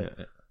 Yeah.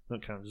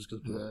 Not kind of just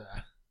goes.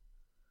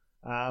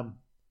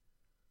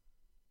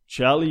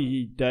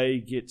 Charlie Day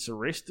gets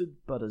arrested,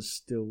 but is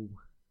still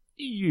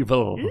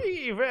evil.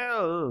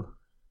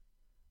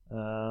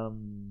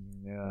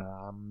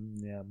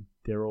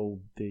 They're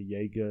all the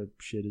Jaeger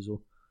shit is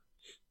all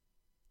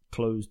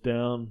closed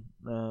down.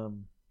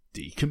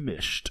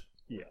 Decommissioned.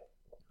 Yeah.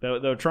 They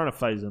were trying to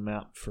phase them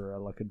out for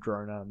a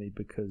drone army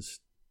because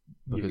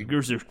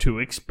Jaegers are too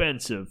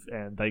expensive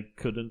and they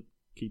couldn't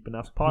keep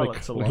enough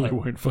pilots alive. They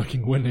weren't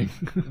fucking winning.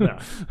 No.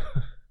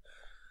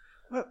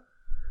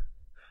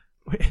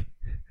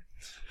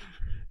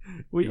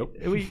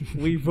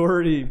 We've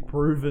already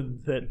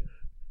proven that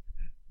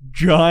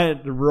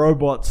giant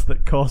robots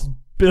that cost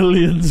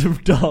billions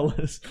of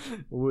dollars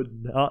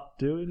would not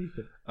do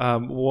anything.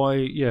 Why?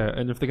 Yeah,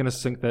 and if they're going to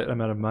sink that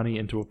amount of money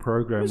into a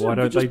program, why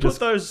don't they just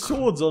put those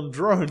swords on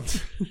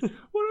drones? Why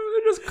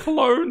don't they just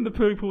clone the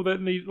people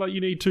that need?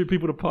 You need two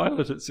people to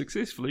pilot it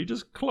successfully.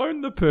 Just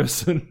clone the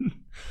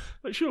person.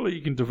 Surely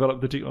you can develop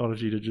the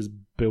technology to just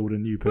build a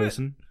new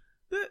person.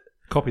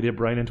 Copy their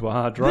brain into a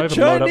hard drive. The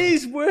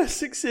Chinese were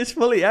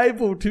successfully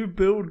able to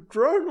build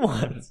drone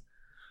ones.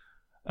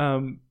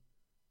 And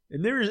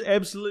there is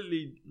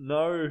absolutely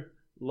no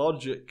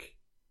logic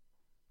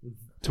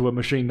to a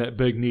machine that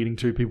big needing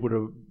two people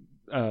to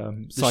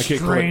psychically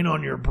strain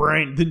on your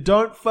brain. Then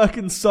don't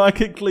fucking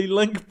psychically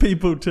link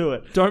people to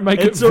it. Don't make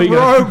it's it a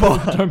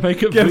robot. Don't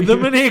make it Give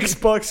them an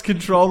Xbox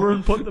controller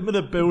and put them in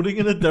a building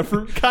in a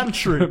different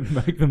country.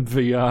 Make them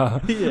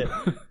VR.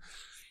 Yeah.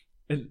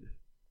 And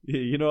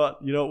you know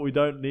what we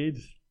don't need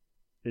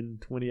in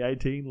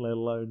 2018, let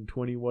alone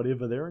 20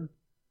 whatever they're in?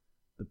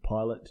 The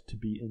pilot to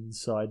be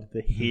inside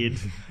the head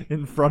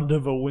in front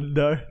of a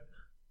window.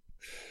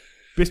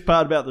 Best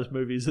part about this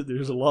movie is that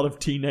there's a lot of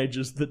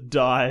teenagers that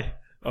die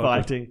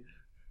fighting.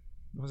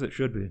 As it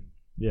should be.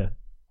 Yeah.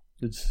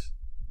 It's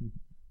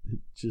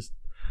just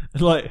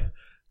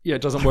yeah,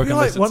 it doesn't work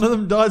unless one of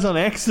them dies on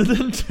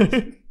accident.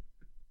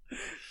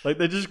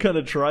 They just kind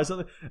of try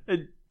something.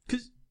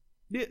 Because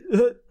Yeah,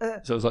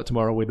 So it's like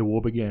Tomorrow Where the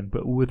War Began,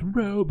 but with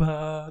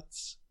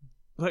robots.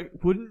 like,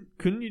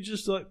 couldn't you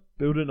just like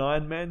build an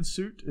Iron Man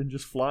suit and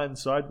just fly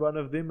inside one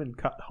of them and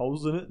cut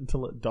holes in it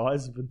until it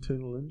dies of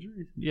internal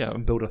injuries? Yeah,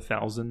 and build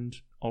 1,000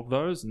 of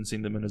those and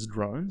send them in as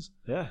drones.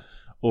 Yeah.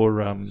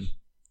 Or, I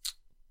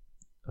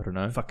don't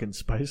know. Fucking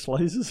space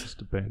lasers.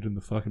 Just abandon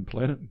the fucking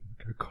planet.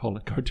 Go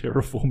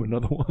terraform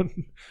another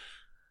one.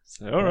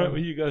 Say, alright,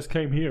 well, you guys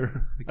came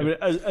here. I mean,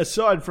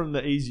 aside from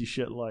the easy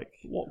shit, like,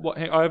 What,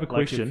 I have a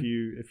question. like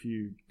if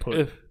you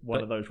put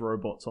one of those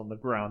robots on the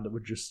ground, it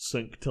would just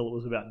sink till it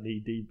was about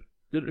knee deep.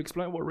 Did it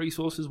explain what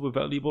resources were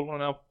valuable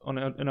in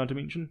our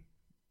dimension?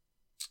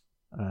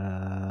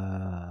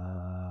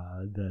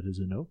 That is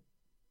a no.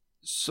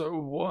 So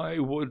why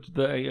would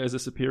they, as a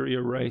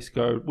superior race,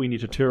 go, we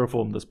need to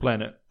terraform this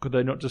planet? Could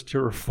they not just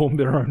terraform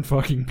their own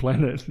fucking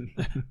planet?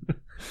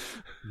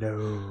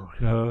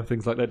 No,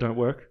 things like that don't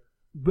work.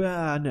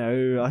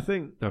 No, I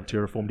think They've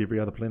terraformed every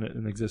other planet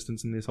in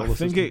existence in their solar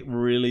system. I think it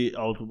really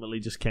ultimately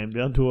just came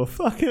down to a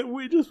fuck it,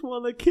 we just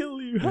want to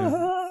kill you.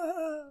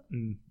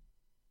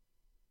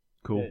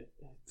 Cool. Yeah.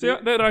 See,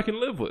 that I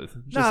can live with.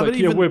 Just Nah, like, but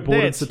even we're bored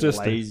of that's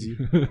statistics. lazy.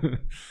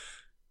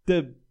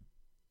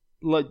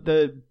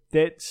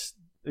 That's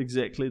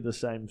exactly the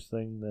same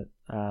thing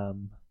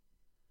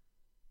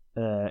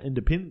that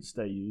Independence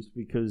Day used,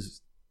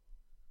 because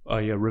Oh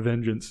yeah,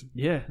 revengeance.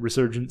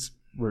 Resurgence.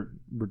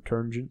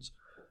 Returgence.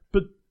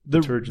 But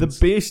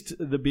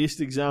the best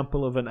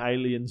example of an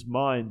alien's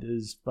mind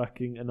is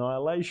fucking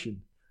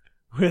Annihilation.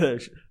 Where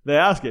they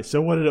ask it,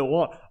 so what did it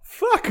want?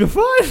 Fuck if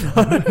I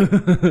know.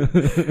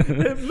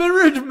 It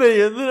mirrored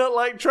me, and then it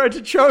like tried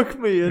to choke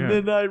me, and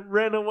then I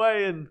ran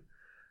away. And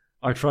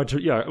I tried to,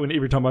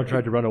 every time I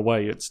tried to run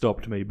away, it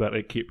stopped me, but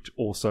it kept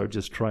also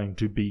just trying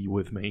to be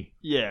with me.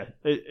 Yeah,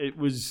 it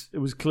was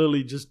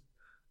clearly just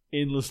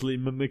endlessly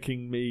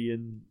mimicking me,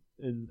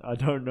 and I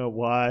don't know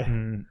why.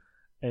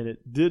 And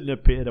it didn't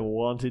appear to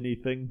want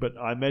anything, but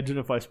I imagine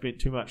if I spent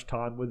too much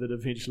time with it,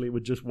 eventually it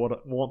would just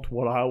want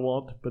what I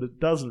want, but it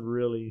doesn't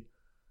really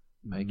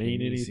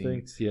mean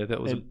anything. Sense. Yeah, that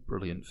was a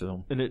brilliant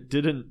film. And it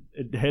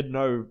had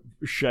no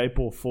shape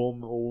or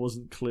form, or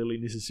wasn't clearly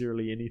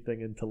necessarily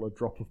anything until a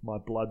drop of my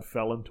blood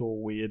fell into a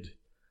weird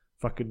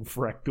fucking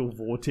fractal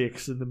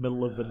vortex in the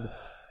middle of an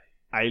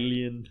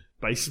alien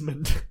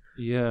basement.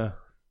 Yeah.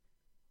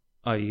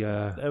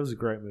 That was a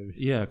great movie.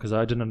 Yeah, because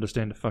I didn't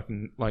understand the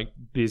fucking, like,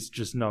 there's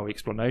just no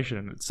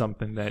explanation. It's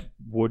something that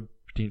would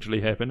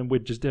potentially happen, and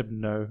we'd just have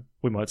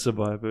we might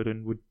survive it,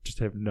 and we'd just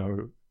have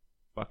no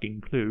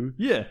fucking clue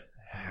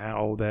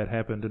how that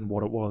happened and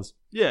what it was.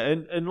 Yeah,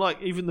 and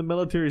like, even the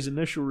military's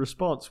initial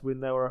response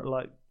when they were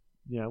like,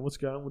 what's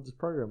going on with this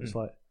program? It's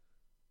like,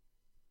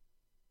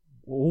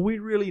 all we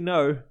really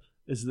know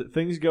is that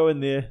things go in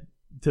there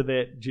to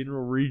that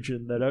general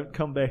region, they don't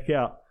come back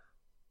out,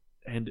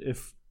 and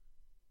if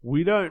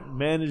we don't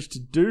manage to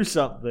do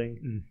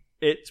something,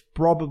 it's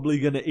probably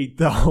going to eat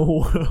the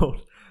whole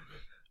world.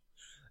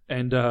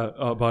 And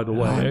by the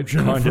way, it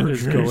kind of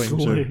is going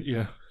to.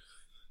 Yeah,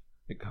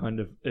 it kind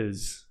of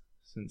is,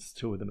 since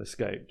two of them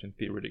escaped, and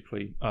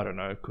theoretically, I don't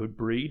know, could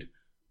breed.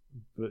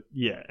 But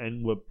yeah,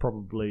 and we're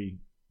probably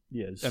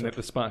and that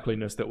the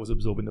sparkliness that was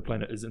absorbing the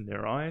planet is in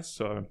their eyes.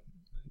 So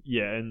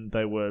yeah, and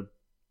they were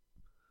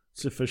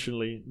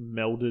sufficiently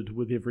melded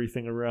with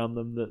everything around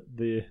them that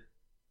they're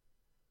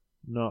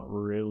not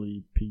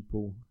really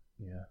people.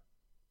 Yeah.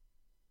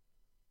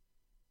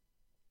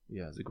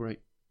 Yeah, it's a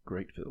great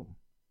film.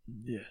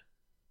 Yeah.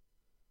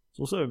 It's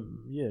also,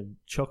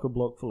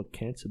 chock-a-block full of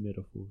cancer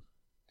metaphors.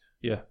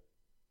 Yeah.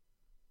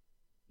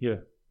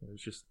 Yeah.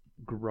 It's just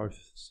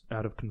growth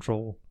out of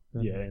control.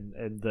 Yeah,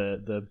 and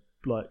the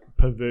like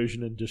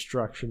perversion and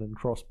destruction and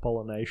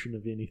cross-pollination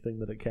of anything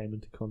that it came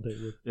into contact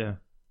with. Yeah.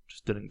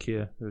 Just didn't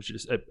care. It was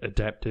just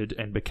adapted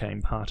and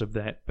became part of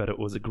that, but it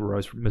was a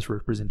gross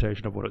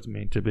misrepresentation of what it's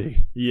meant to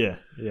be. Yeah.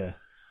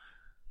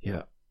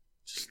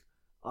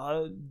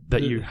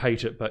 That you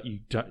hate it, but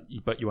you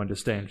don't. But you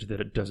understand that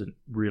it doesn't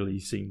really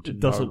seem to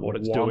know what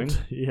it's doing.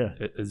 Yeah,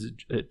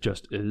 it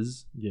just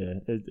is. Yeah,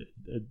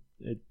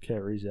 it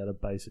carries out a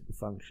basic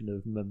function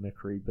of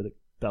mimicry, but it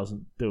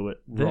doesn't do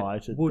it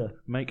right. It would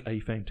make a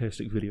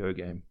fantastic video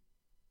game.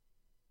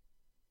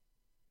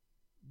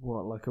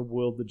 What, like a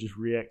world that just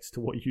reacts to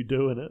what you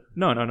do in it?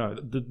 No.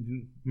 The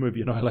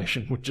movie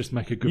Annihilation would just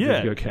make a good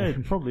video game. Yeah,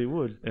 it probably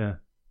would. Yeah.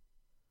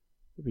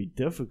 It'd be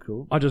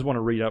difficult. I just want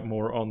to read up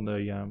more on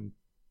the...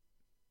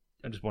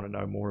 I just want to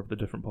know more of the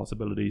different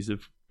possibilities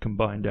of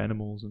combined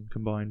animals and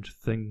combined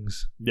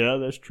things. Yeah,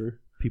 that's true.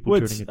 People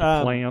turning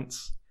into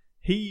plants.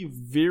 He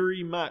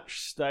very much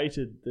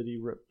stated that he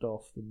ripped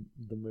off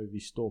the movie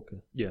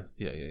Stalker. Yeah.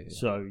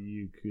 So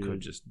you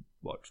could just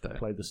watch that.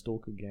 Play the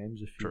Stalker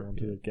games if you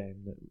wanted a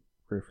game that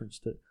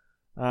referenced it.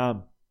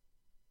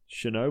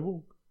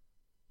 Chernobyl?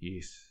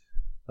 Yes.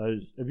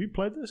 Have you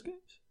played those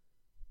games?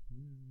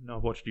 No,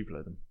 I've watched you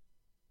play them.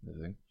 I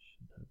think.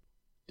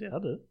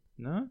 Doubt it.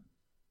 No?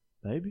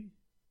 Maybe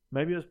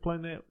I was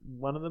playing that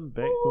one of them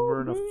back when we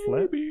were in a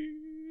flat.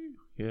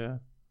 Yeah.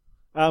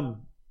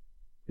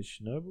 Is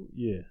Chernobyl?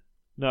 Yeah.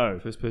 No,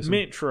 First person.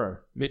 Metro.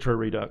 Metro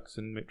Redux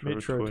and Metro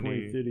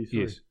 2033.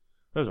 Yes,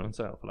 those are on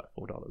sale for like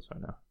 $4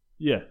 right now.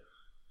 Yeah.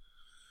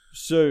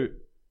 So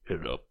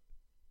Hit it up.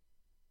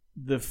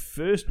 the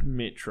first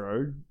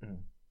Metro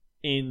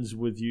ends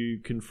with you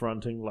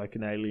confronting like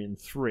an alien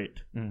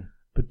threat,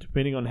 but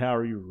depending on how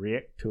you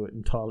react to it,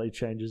 entirely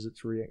changes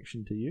its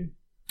reaction to you.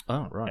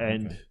 Oh, right.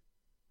 And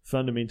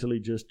fundamentally,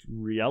 just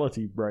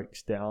reality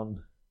breaks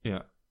down.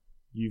 Yeah.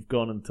 You've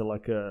gone into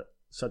like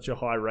such a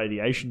high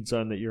radiation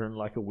zone that you're in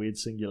like a weird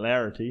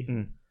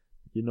singularity.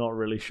 You're not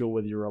really sure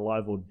whether you're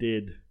alive or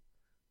dead.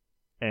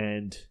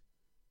 And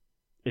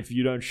if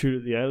you don't shoot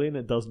at the alien,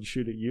 it doesn't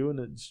shoot at you, and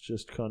it's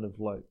just kind of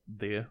like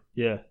There.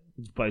 Yeah,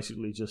 it's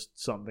basically just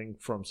something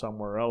from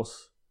somewhere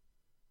else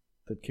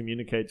that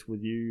communicates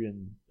with you,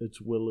 and its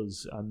will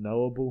is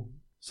unknowable.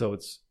 So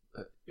it's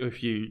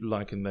if you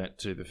liken that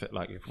to the fact,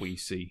 like if we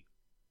see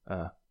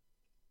an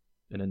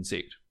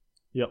insect,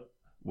 Yep.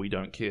 we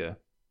don't care,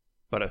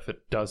 but if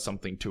it does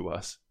something to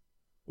us,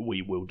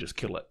 we will just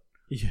kill it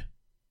Yeah,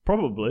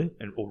 probably.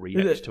 or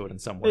react to it in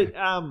some way.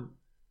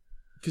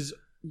 Because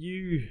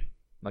you,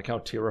 Like how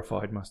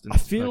terrified must. I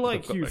feel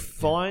like you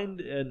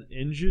find an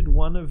injured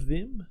one of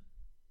them,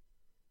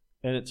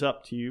 and it's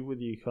up to you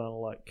whether you kind of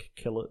like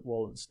kill it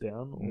while it's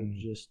down or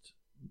just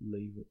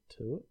leave it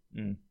to it.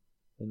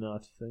 And I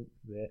think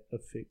that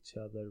affects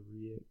how they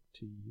react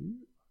to you.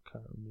 I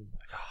can't remember.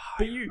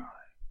 But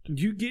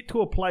you get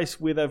to a place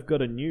where they've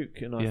got a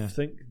nuke, and I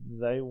think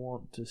they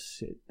want to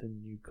set the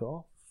nuke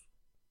off.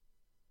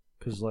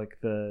 Because like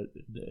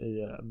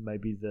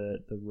maybe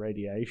the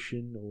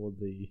radiation or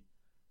the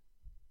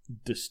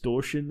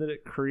distortion that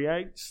it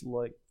creates,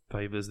 like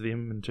favors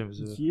them in terms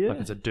of like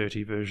it's a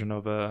dirty version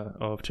of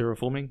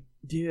terraforming.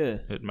 Yeah,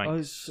 it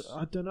makes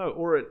I don't know,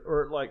 or it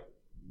like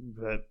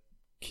that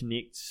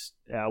connects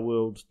our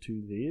world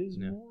to theirs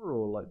more,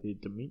 or like their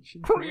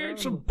dimension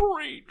creates a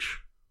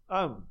breach.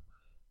 I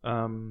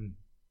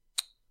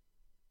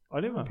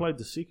never played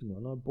the second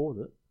one. I bought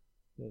it.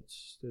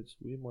 That's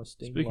where my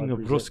Steam. Speaking of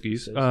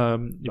Ruskies,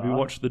 have you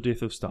watched The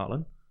Death of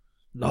Stalin?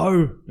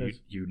 No,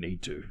 you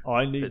need to.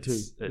 I need to.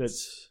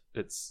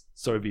 It's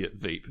Soviet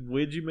Veep.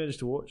 Where'd you manage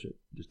to watch it?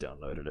 Just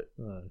downloaded it.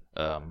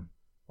 Oh.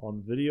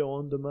 On video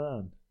on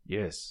demand.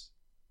 Yes,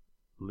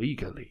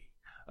 legally.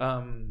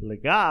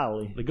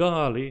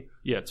 Legally.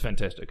 Yeah, it's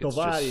fantastic.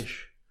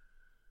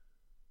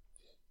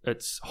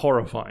 It's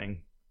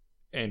horrifying,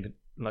 and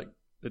like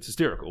it's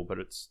hysterical, but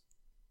it's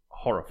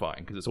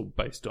horrifying because it's all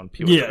based on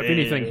pure. If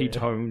anything, he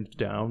toned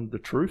down the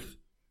truth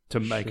to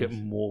make it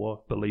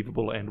more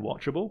believable and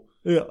watchable.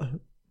 Yeah,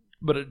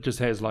 but it just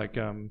has like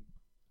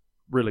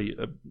really.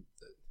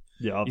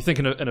 You think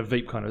in a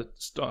Veep kind of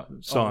style.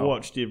 I've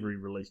watched every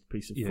released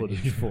piece of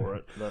footage for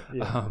it. But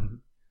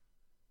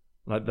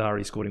like they're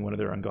escorting one of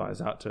their own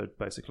guys out to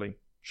basically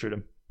shoot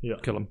him,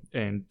 kill him,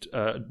 and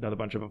another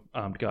bunch of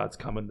armed guards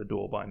come in the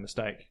door by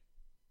mistake,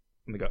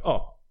 and they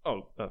go,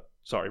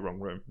 sorry, wrong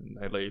room, and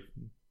they leave.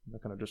 And they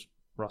kind of just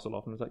rustle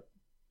off, and it's like,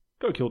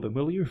 go kill them,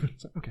 will you?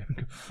 It's like, okay,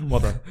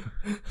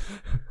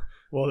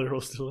 while they're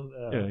all still in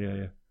there.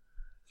 Yeah.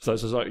 So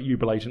it's just like you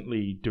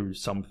blatantly do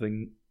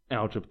something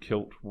out of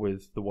kilt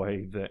with the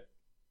way that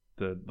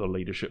the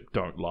leadership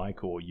don't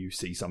like, or you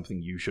see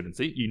something you shouldn't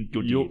see,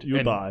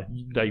 you'll die.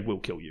 They will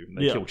kill you.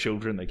 They kill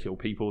children, they kill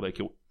people, they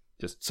kill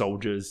just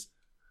soldiers.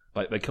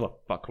 Like they kill a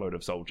buckload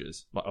of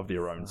soldiers, like of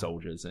their own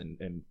soldiers, and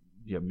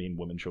men,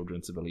 women,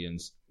 children,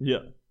 civilians.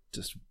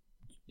 Based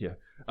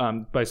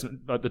on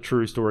like the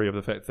true story of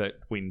the fact that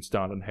when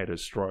Stalin had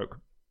his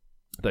stroke,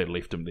 they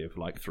left him there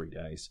for like 3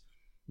 days.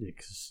 Yeah,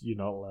 because you're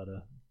not allowed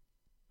to.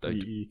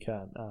 You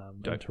can't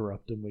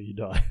interrupt him where you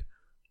die.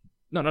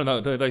 No.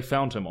 They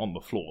found him on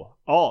the floor,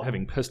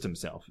 having pissed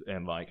himself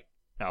and like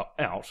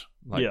out,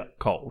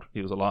 cold.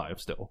 He was alive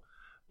still,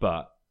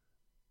 but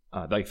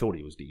they thought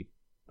he was dead.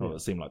 Well,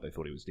 it seemed like they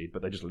thought he was dead,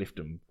 but they just left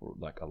him for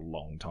like a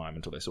long time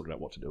until they sorted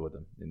out what to do with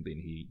him, and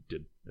then he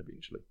did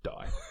eventually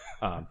die.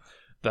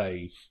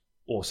 They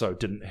also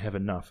didn't have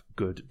enough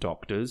good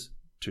doctors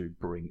to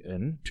bring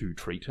in to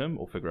treat him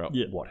or figure out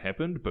what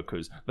happened,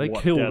 because they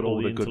killed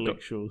all the good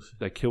doctors.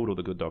 They killed all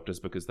the good doctors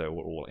because they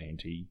were all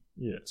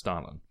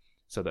anti-Stalin.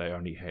 So they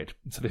only had.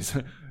 So there's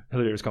a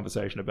hilarious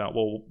conversation about,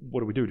 well,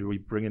 what do we do? Do we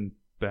bring in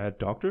bad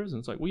doctors? And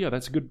it's like, well, yeah,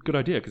 that's a good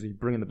idea, because if you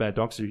bring in the bad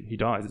doctor, he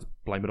dies.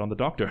 Blame it on the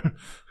doctor.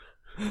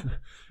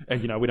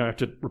 And we don't have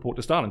to report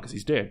to Stalin because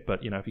he's dead. But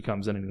if he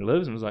comes in and he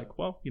lives, and it's like,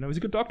 well, he's a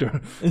good doctor.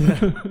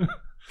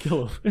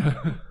 Kill him.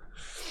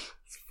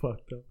 It's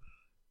fucked up.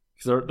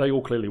 So they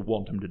all clearly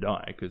want him to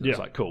die because it's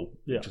like, cool.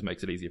 It just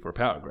makes it easier for a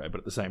power grab. But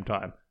at the same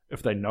time,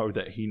 if they know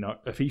that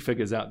if he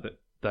figures out that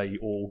they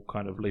all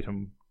kind of let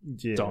him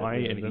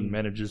die and he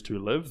manages to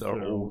live,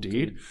 they're all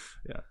dead.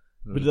 Yeah.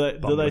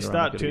 But do they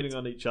start turning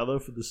on each other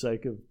for the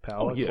sake of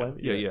power?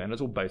 Yeah, and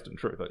it's all based on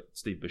truth. Like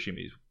Steve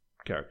Buscemi's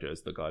character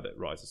is the guy that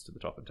rises to the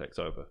top and takes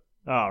over.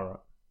 Right.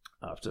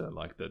 After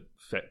like the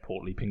fat,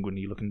 portly,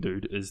 penguin-y looking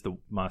dude is the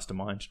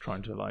mastermind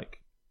trying to like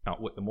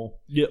outwit them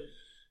all. Yep.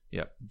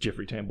 Yeah.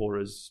 Jeffrey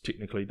Tambor is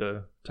technically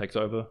takes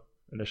over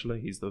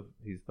initially. He's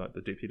like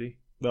the deputy.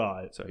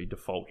 Right. So he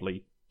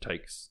defaultly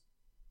takes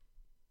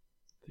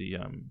the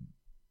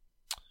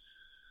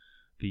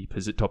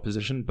top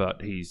position,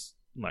 but he's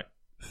like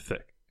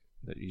thick.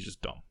 That he's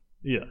just dumb.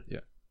 Yeah.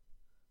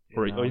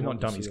 Or he's not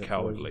dumb. He's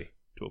cowardly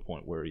to a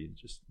point where he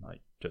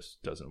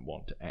just doesn't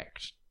want to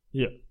act.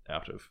 Yeah.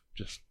 Out of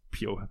just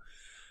pure,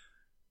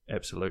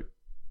 absolute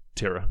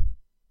terror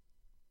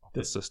of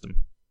the system.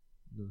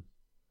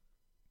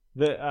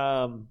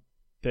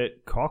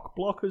 That Cock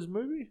Blockers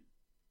movie?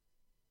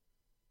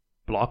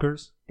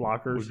 Blockers?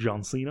 Blockers. With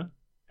John Cena?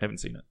 Haven't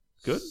seen it.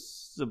 Good?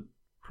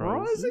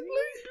 Surprisingly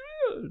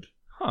good.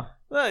 Huh.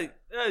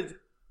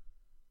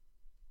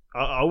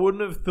 I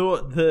wouldn't have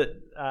thought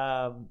that,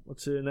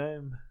 what's her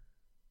name?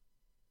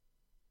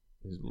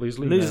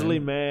 Leslie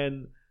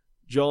Mann,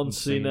 John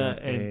Cena,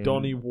 and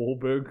Donnie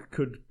Wahlberg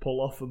could pull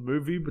off a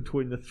movie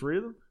between the three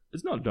of them.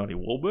 It's not Donnie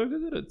Wahlberg,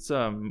 is it? It's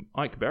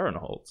Ike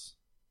Barinholtz.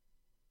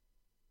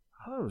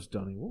 I thought it was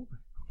Donnie Wahlberg.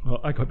 Well,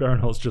 Ike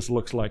Barinholtz just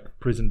looks like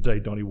present day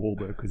Donnie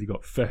Wahlberg because he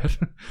got fat.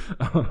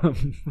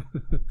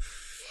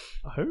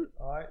 Who?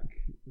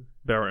 Ike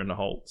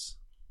Barinholtz.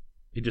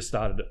 He just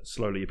started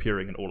slowly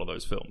appearing in all of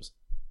those films.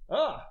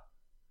 Ah.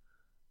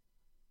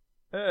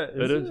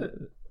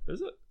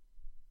 Is it?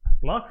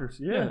 Blockers,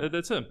 yeah.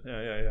 That's him.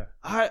 Yeah.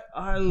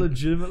 I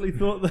legitimately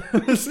thought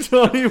that was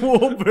Donnie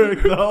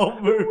Wahlberg the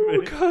whole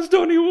movie. Cast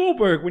Donnie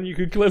Wahlberg when you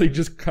could clearly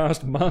just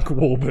cast Mark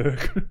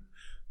Wahlberg.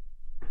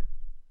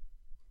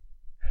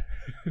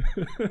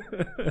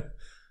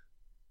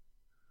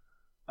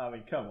 I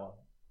mean, come on.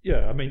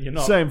 Yeah, I mean, you're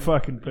not... Same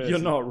fucking person. You're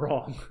not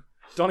wrong.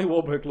 Donnie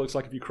Wahlberg looks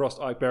like if you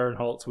crossed Ike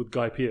Barinholtz with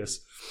Guy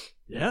Pearce.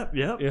 Yeah.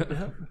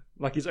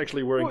 Like he's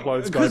actually wearing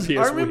clothes Guy Pearce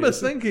I remember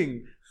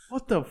thinking,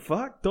 what the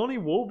fuck? Donnie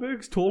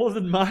Wahlberg's taller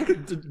than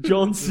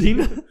John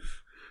Cena?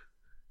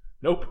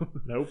 Nope.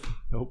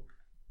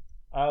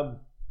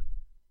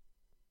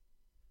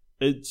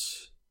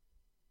 Is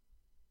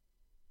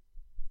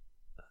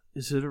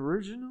it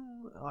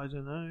original? I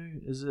don't know.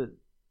 Is it?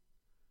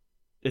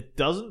 It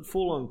doesn't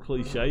fall on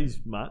cliches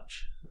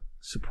much,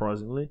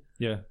 surprisingly.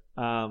 Yeah.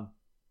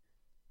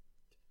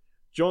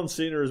 John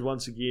Cena is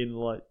once again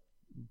like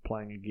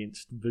playing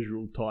against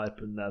visual type,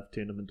 and they've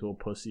turned him into a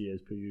pussy as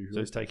per usual.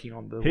 So he's taking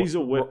on He's a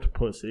whipped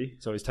pussy.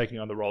 So he's taking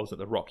on the roles that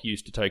The Rock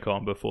used to take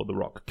on before The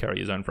Rock carried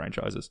his own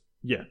franchises.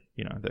 Yeah.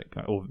 You know, that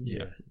kind of,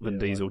 Vin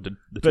Diesel did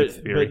the but,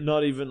 Tooth Fairy. But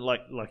not even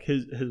like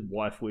his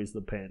wife wears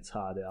the pants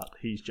hard out.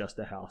 He's just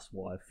a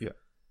housewife. Yeah.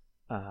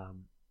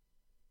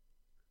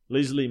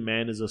 Leslie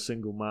Mann is a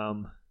single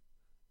mum.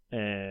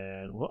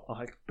 And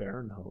Ike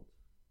Barinholtz.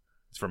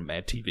 It's from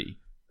Mad TV.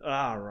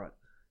 Ah, right.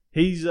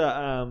 He's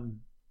the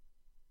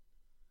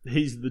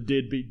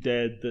deadbeat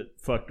dad that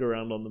fucked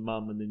around on the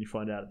mum, and then you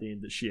find out at the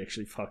end that she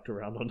actually fucked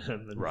around on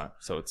him. And right.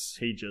 So it's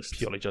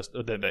purely just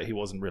that he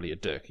wasn't really a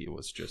dick. He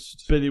was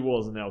just. But he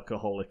was an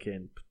alcoholic,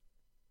 and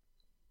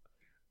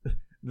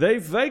they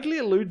vaguely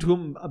allude to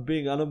him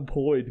being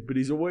unemployed, but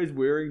he's always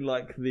wearing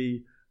like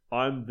the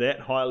 "I'm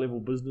that high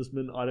level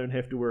businessman, I don't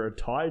have to wear a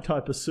tie"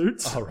 type of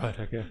suits. Oh right,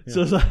 okay. Yeah.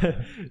 So it's like,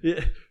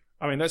 yeah.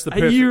 I mean, that's the Are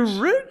perfect... you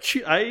rich?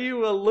 Are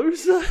you a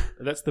loser?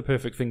 That's the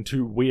perfect thing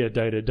to wear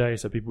day to day,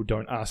 so people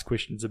don't ask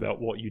questions about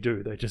what you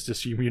do. They just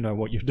assume you know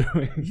what you're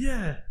doing.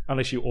 Yeah.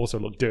 Unless you also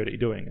look dirty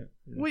doing it.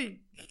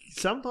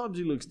 Sometimes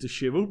he looks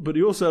disheveled, but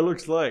he also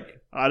looks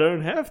like, I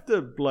don't have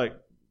to,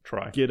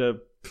 get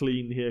a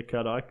clean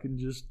haircut. I can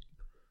just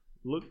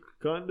look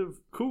kind of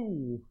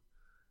cool.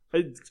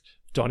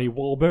 Donnie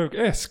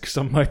Wahlberg-esque,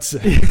 some might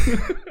say.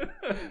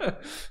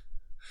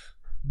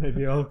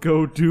 Maybe I'll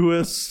go do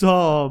a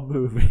Saw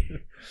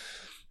movie.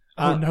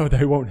 Oh no,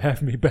 they won't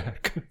have me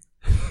back.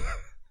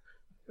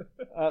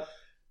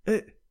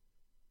 It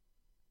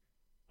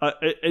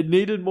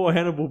needed more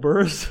Hannibal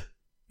Buress.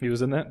 He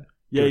was in that?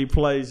 Yeah, Good. he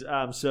plays,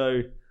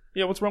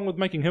 Yeah, what's wrong with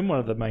making him one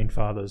of the main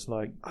fathers?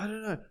 Like, I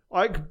don't know.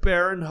 Ike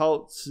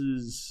Barinholtz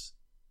is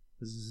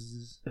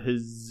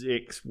his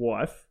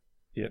ex-wife.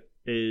 Yep.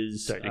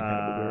 Is dating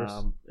Hannibal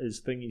Buress. Is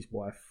Thingy's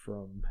wife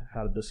from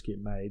How Did This Get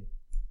Made?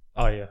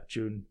 Oh yeah,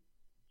 June.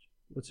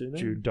 What's her name?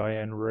 June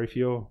Diane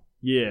Raphael.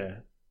 Yeah.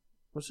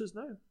 What's his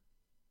name?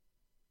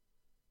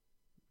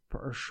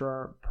 Paul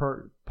Scheer.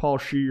 Paul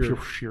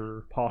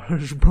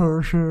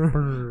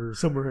Scheer.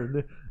 Somewhere in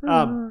there.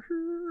 And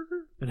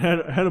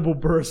Hannibal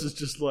Buress is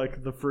just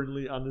like the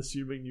friendly,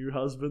 unassuming new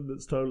husband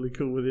that's totally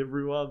cool with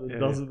everyone and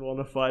doesn't want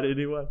to fight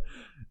anyone.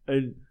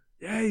 And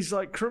yeah, he's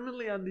like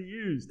criminally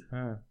underused.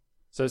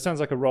 So it sounds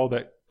like a role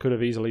that could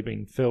have easily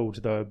been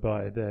filled though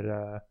by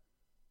that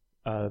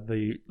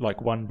the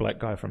one black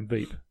guy from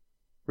Veep,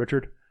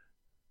 Richard.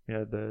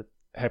 Yeah, the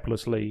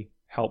haplessly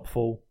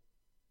helpful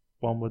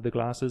one with the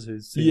glasses who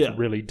seems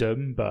really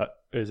dim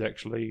but is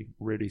actually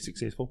really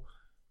successful.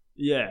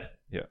 Yeah.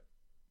 Yeah.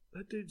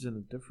 That dude's in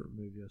a different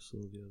movie I saw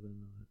the other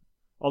night.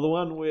 Oh, the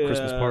one where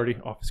Christmas Party,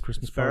 Office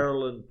Christmas Party.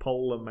 Farrell and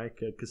Poehler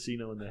make a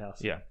casino in the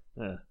house. Yeah.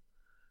 Yeah.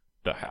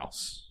 The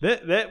house.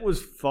 That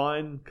was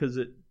fine because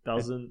it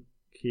doesn't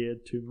care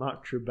too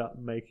much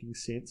about making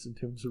sense in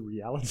terms of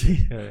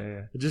reality.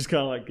 Yeah. It just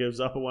kind of like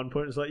gives up at one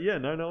point. It's like,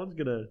 no one's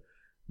gonna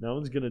No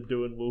one's gonna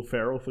do in Will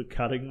Ferrell for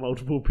cutting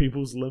multiple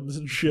people's limbs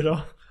and shit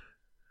off.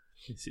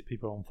 They set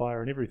people on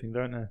fire and everything,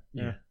 don't they?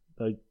 Yeah.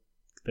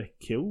 They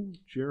kill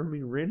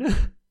Jeremy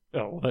Renner.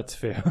 Oh, well, that's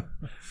fair.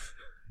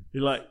 He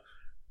like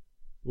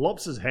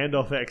lops his hand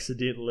off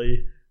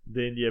accidentally.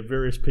 Then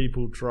various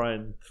people try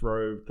and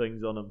throw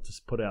things on him to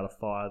put out a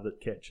fire that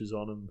catches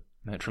on him.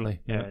 Naturally,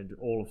 yeah. And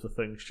all of the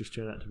things just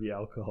turn out to be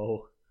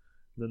alcohol.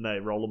 Then they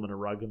roll him in a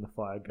rug and the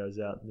fire goes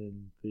out, and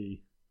then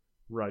the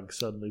rug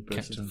suddenly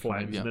bursts into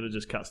flames, and then it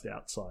just cuts the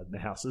outside and the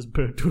house is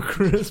burnt to a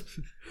crisp.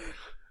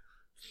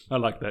 I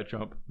like that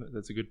jump.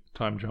 That's a good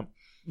time jump.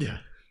 Yeah.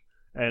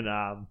 And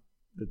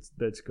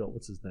that's got,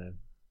 what's his name?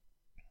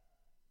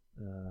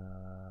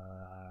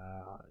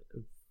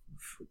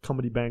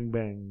 Comedy Bang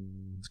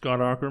Bang. Scott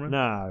Aukerman?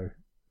 No.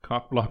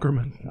 Cock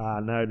Blockerman?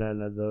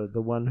 No.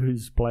 The one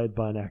who's played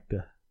by an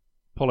actor.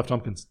 Paul F.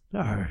 Tompkins?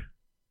 No.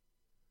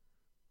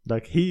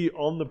 Like, he,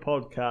 on the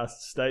podcast,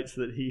 states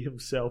that he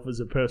himself is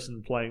a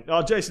person playing...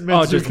 Oh, Jason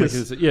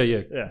Mantzoukas.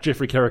 Yeah.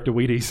 Jeffrey Character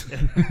Wheaties.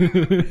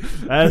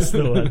 That's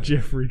the one,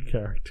 Jeffrey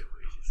Character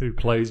Wheaties. Who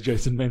plays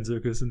Jason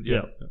Mantzoukas. And,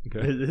 yeah.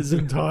 Okay. His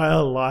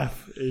entire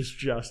life is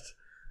just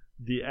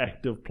the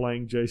act of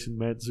playing Jason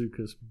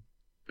Mantzoukas,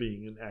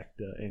 being an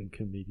actor and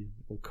comedian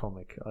or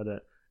comic. I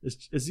don't...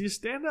 Is he a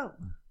stand-up?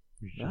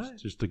 No.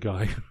 Just a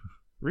guy.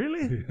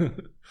 Really?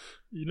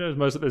 You know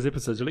most of those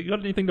episodes. You're like, you got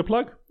anything to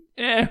plug?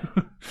 Yeah.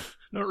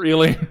 Not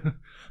really.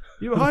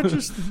 I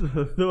just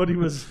thought he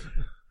was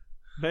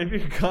maybe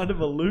kind of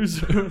a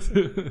loser.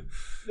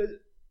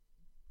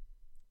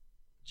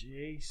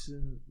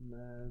 Jason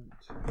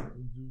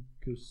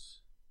Mantzoukas.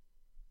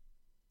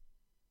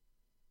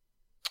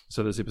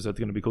 So this episode's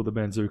going to be called the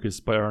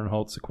Mantzoukas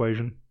Barinholtz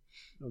equation.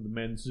 Oh, the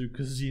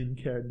Mantzoukazian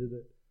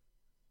candidate.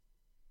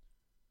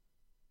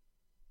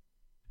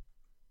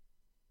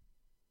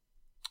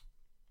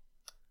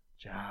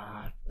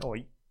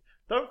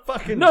 Don't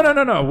fucking... No.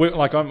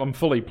 I'm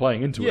fully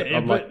playing into it.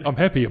 I'm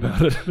happy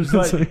about it.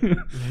 Like,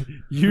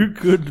 you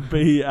could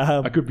be...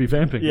 I could be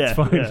vamping. Yeah, it's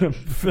fine. Yeah.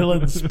 Fill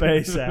in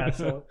space,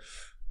 asshole.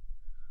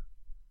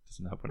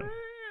 Doesn't happen.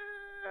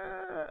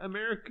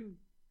 American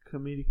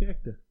comedic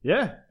actor.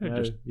 Yeah.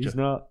 He's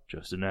not...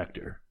 Just an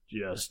actor.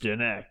 Just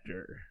an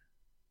actor.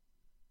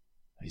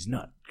 He's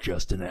not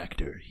just an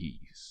actor.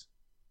 He's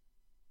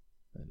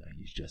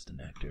just an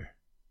actor.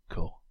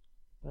 Cool.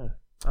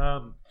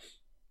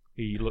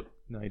 He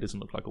doesn't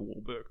look like a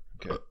Wahlberg.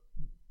 Okay.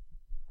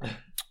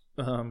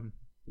 No.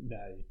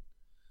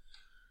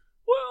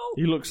 Well,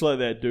 he looks like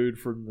that dude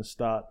from the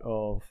start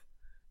of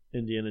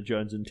Indiana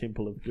Jones and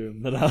Temple of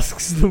Doom that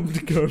asks them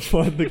to go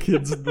find the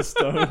kids in the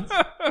stones.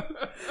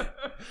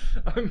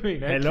 I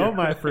mean, hello,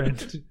 my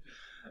friend.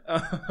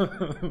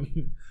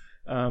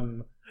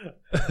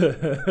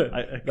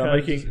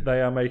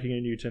 They are making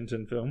a new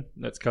Tintin film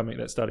that's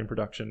starting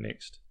production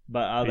next.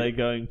 But are they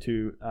going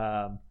to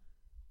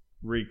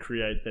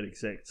recreate that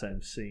exact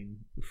same scene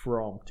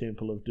from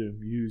Temple of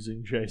Doom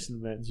using Jason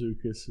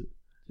Mantzoukas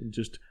and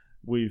just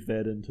weave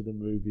that into the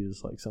movie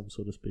as like some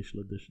sort of special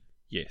edition?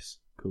 Yes.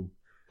 Cool.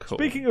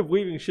 Speaking of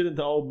weaving shit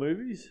into old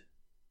movies,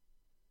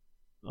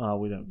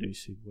 we don't do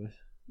segues.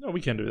 No,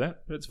 we can do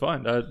that. It's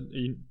fine.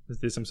 Is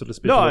there some sort of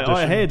special edition?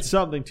 I had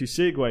something to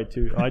segue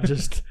to. I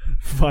just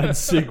find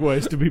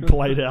segues to be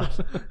played out.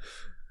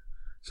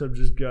 So I'm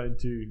just going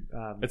to...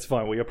 it's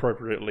fine. We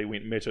appropriately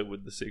went meta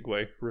with the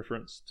segue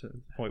reference to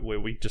the point where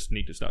we just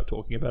need to start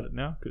talking about it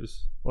now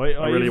because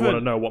I really want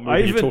to know what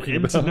movie you're talking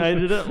about. I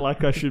even intonated it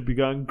like I should be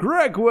going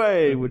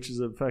Gregway, which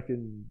is a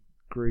fucking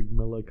Greg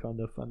Miller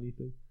kind of funny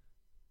thing.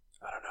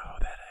 I don't know who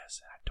that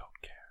is. I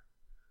don't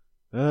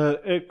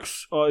care.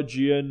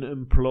 Ex-IGN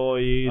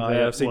employee.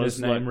 I've seen his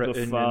name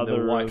written in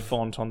the white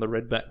font on the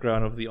red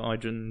background of the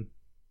IGN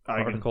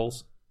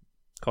articles.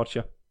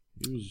 Gotcha.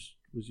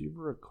 Was he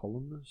ever a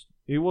columnist?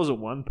 He was at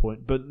one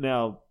point, but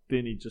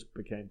then he just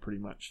became pretty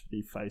much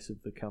the face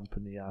of the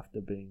company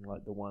after being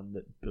like the one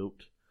that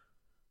built.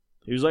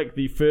 He was like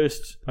the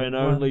first and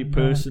only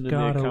person in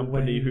their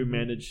company who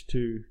managed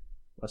to,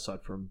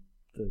 aside from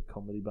the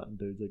comedy button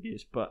dudes, I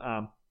guess, but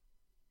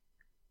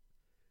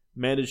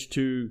managed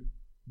to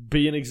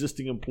be an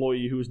existing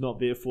employee who was not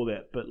there for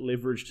that, but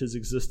leveraged his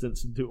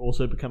existence into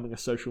also becoming a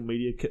social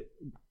media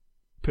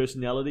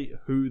personality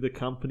who the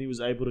company was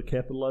able to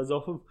capitalize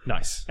off of.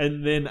 Nice.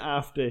 And then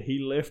after he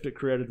left, it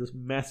created this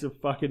massive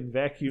fucking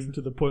vacuum to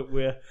the point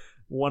where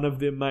one of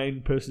their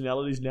main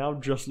personalities now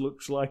just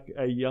looks like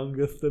a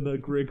younger, thinner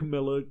Greg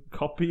Miller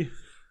copy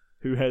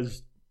who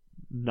has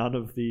none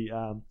of the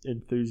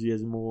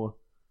enthusiasm or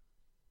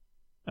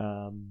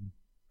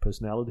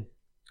personality.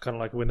 Kind of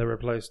like when they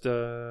replaced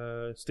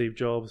Steve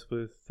Jobs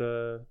with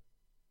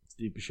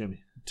Steve Buscemi.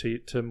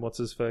 Tim, what's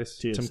his face?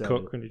 Tim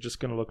Cook, and you're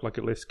just going to look like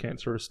a less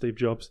cancerous Steve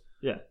Jobs.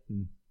 Yeah.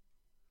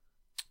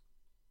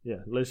 Yeah,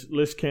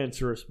 less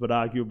cancerous, but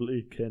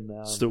arguably can...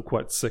 still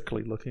quite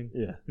sickly looking.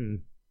 Yeah.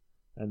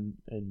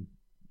 And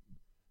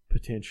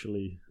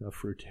potentially a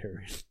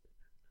fruitarian.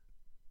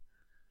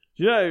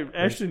 You know,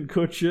 Ashton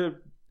Kutcher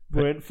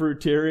went through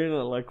Terry and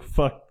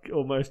it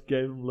almost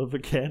gave him liver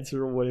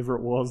cancer or whatever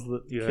it was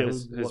that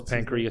killed his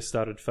pancreas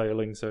started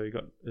failing, so he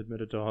got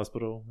admitted to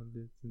hospital.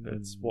 And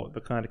that's what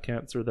the kind of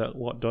cancer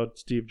that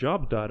Steve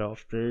Jobs died of.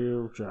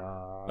 Steve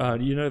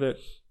Jobs. You know that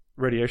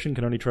radiation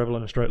can only travel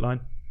in a straight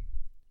line?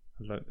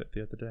 I learned that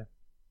the other day.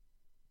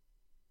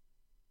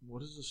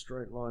 What is a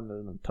straight line at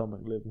an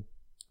atomic level?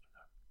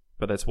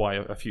 But that's why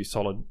a few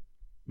solid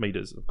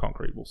meters of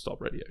concrete will stop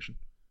radiation.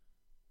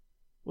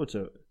 Well, it's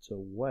a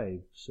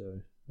wave,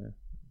 so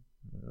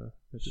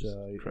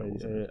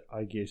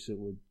I guess it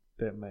would.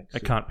 That makes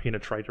it can't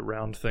penetrate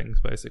around things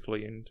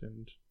basically, and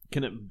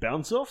can it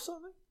bounce off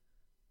something?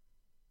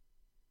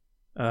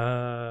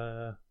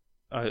 I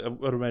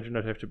would imagine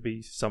it'd have to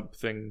be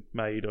something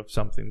made of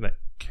something that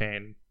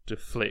can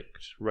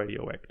deflect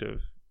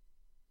radioactive.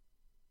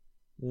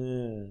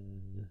 Yeah.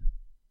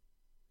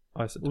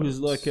 Isotopes. It was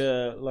like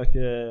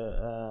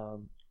a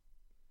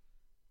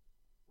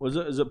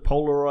is it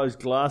polarized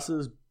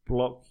glasses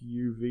block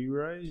UV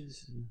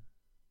rays?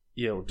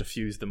 Yeah, or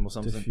diffuse them or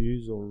something.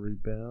 Diffuse or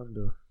rebound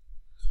or...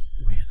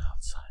 We're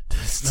not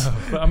scientists. No,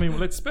 but I mean,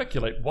 let's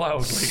speculate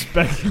wildly.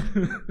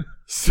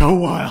 So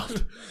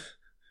wild.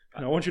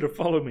 And I want you to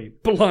follow me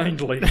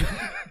blindly.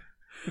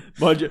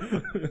 Mind you,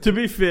 to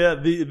be fair,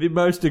 the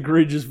most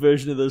egregious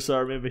version of this I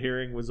remember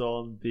hearing was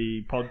on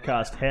the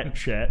podcast Hat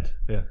Chat.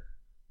 Yeah.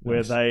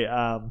 Where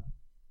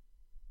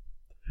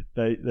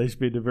they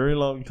spent a very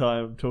long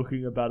time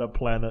talking about a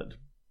planet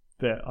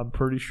that I'm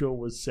pretty sure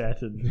was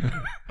Saturn,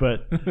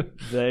 but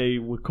they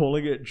were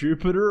calling it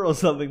Jupiter or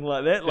something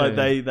like that. Like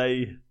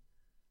they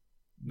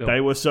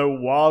were so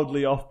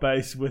wildly off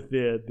base with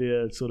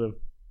their sort of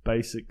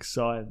basic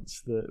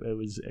science that it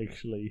was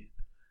actually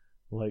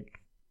like,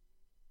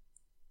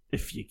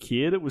 if you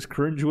cared, it was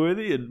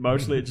cringeworthy, and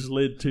mostly it just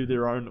led to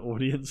their own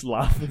audience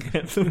laughing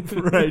at them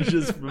for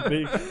ages for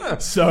being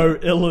so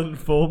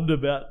ill-informed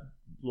about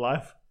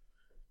life.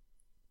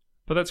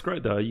 But that's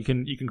great, though. You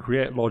can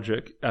create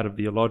logic out of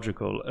the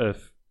illogical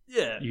if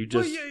you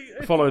just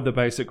follow the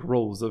basic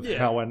rules of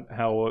how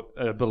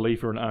a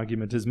belief or an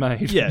argument is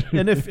made. Yeah,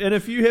 and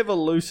if you have a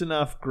loose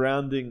enough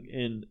grounding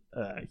in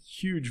a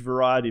huge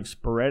variety of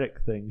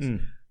sporadic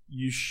things.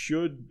 You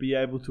should be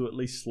able to at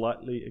least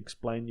slightly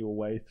explain your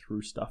way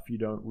through stuff you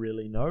don't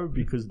really know,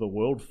 because the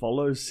world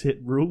follows set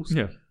rules.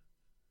 Yeah.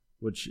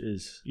 Which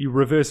is... You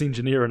reverse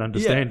engineer an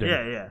understanding.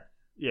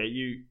 Yeah,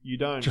 you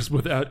don't... Just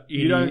without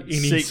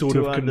any sort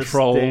of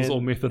controls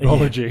or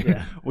methodology,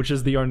 which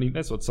is the only...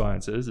 That's what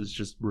science is. It's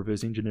just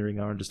reverse engineering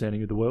our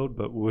understanding of the world,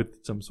 but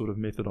with some sort of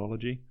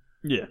methodology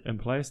in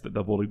place that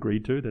they've all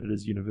agreed to, that it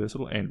is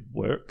universal and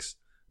works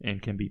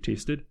and can be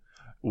tested.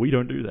 We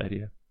don't do that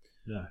here.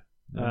 No.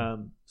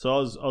 So I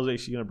was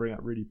actually going to bring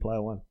up Ready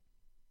Player One.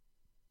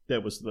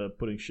 That was the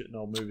putting shit in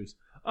old movies.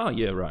 Oh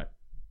yeah, right.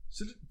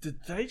 So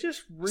did they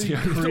just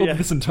recreate...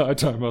 This entire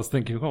time I was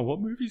thinking, what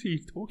movie is he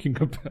talking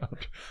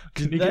about?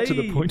 Can you get to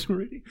the point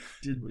already?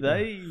 Did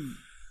they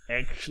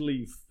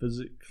actually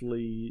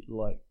physically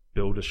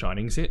build a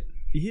Shining set?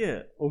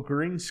 Yeah, or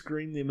green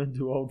screen them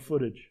into old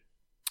footage?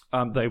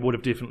 They would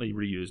have definitely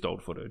reused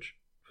old footage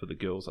for the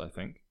girls, I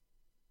think.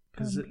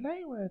 Come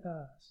play with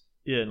us.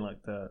 Yeah, and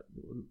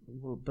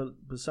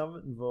but some of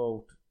it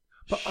involved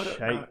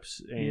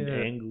shapes and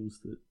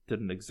angles that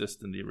didn't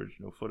exist in the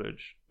original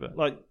footage. But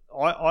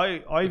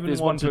I even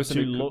wanted to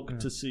look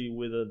to see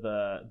whether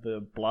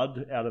the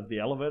blood out of the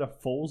elevator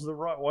falls the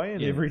right way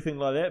and everything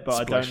like that.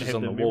 But splashes I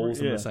don't have on the walls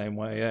in the same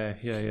way.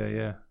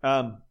 Yeah.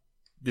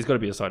 There's got to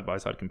be a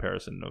side-by-side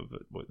comparison of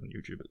it on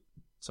YouTube at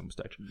some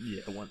stage.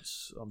 Yeah,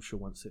 once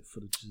that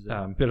footage is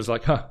out. But it's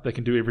like, they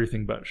can do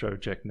everything but show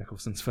Jack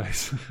Nicholson's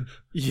face.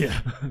 Yeah.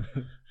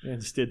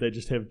 Instead, they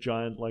just have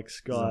giant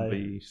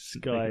sky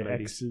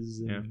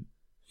axes. And...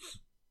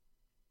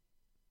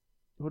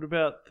 What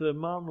about the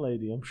mom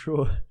lady? I'm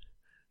sure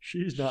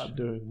she's not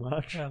doing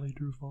much. Shelley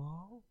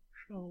Duvall.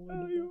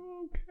 Are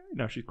you okay?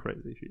 No, she's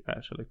crazy. She's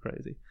actually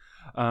crazy.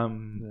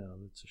 No,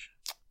 that's a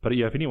shame. But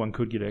yeah, if anyone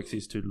could get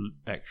access to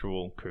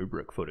actual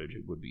Kubrick footage,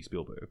 it would be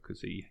Spielberg,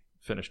 because he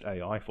finished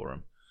AI for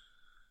him.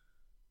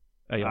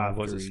 AI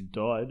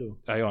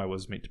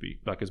was meant to be,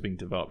 is being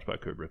developed by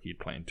Kubrick. He'd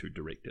planned to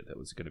direct it. That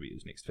was going to be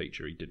his next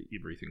feature. He did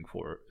everything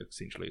for it,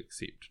 essentially,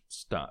 except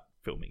start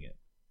filming it,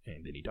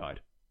 and then he died.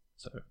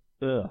 So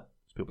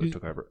Spielberg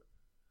took over it.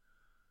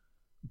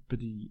 But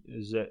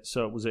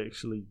so it was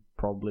actually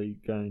probably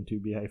going to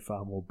be a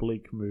far more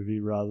bleak movie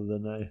rather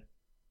than a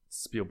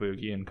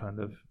Spielbergian kind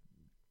of...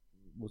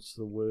 What's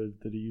the word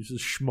that he uses?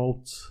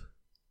 Schmaltz.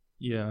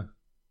 Yeah.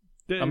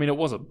 I mean, it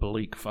was a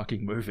bleak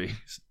fucking movie.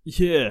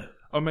 Yeah.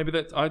 Or maybe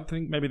that... I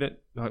think maybe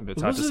that...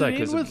 It's hard to say.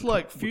 Because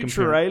with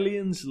future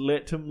aliens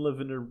let him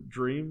live in a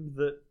dream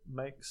that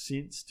makes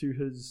sense to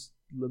his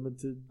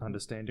limited...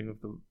 understanding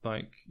of the...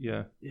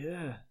 Yeah.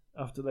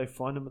 After they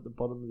find him at the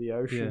bottom of the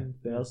ocean,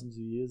 thousands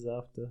of years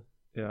after.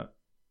 Yeah.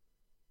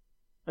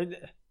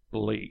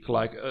 Bleak.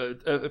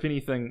 If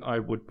anything, I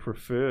would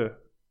prefer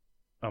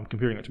I'm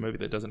comparing it to a movie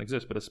that doesn't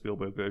exist, but a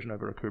Spielberg version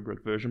over a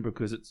Kubrick version,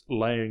 because it's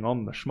laying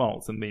on the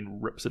schmaltz and then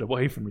rips it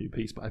away from you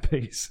piece by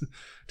piece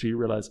till you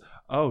realize,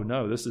 oh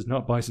no, this is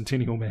not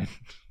Bicentennial Man.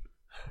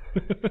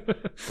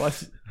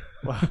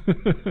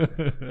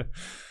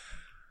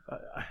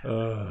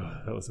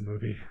 That was a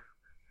movie.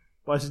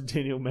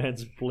 Bicentennial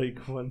Man's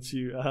bleak once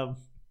you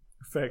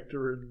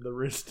factor in the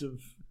rest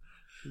of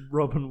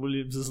Robin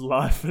Williams'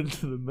 life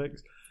into the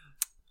mix.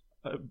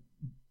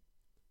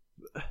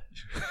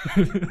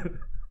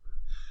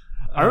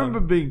 I remember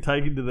being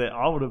taken to that.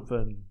 I would have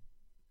been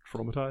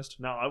traumatized.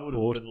 No, I would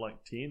have Bored. been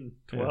like 10,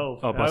 12.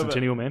 Yeah. Oh,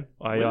 Bicentennial Man.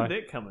 When AI.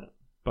 did that come out?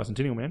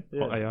 Bicentennial Man.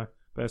 Yeah. Or AI.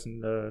 Based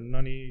in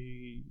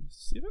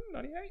 97,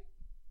 98?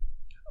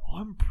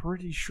 I'm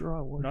pretty sure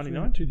I watched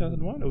 99,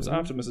 2001? It was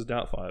after Mrs.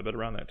 Doubtfire, but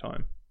around that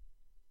time.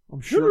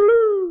 I'm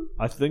sure.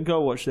 I think I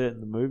watched that in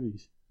the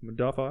movies.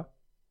 Doubtfire?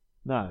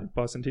 No.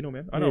 Bicentennial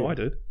Man? I know I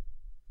did.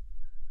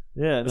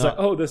 Yeah. It's like,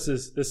 oh, this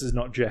is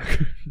not Jack.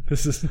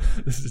 this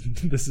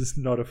is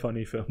not a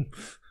funny film.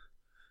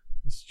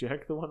 Is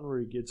Jack the one where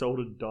he gets old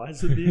and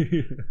dies at the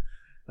end?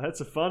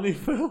 That's a funny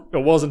film. It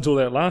was until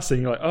that last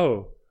scene. You're like,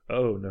 oh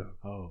no,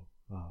 Oh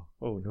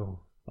no.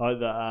 Oh,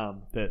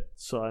 that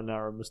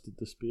Sayonara Mr.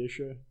 Despair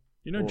show.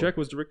 You know, Or- Jack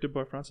was directed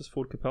by Francis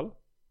Ford Coppola.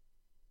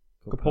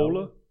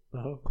 Coppola?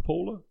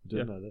 Coppola. I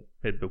didn't know that.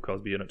 Had Bill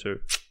Cosby in it too.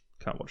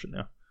 Can't watch it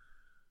now.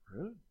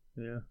 Really?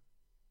 Yeah.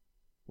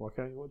 Why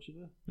can't you watch it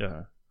now?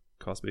 Yeah.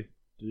 Cosby.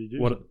 Did he do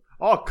What? something?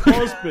 Oh,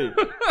 Cosby.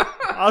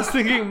 I was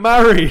thinking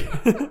Murray.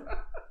 I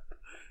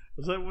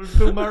was like, what did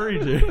Bill Murray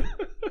do?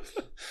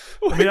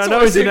 I mean, I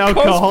know he's an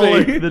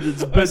alcoholic. That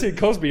it's I said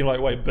Cosby and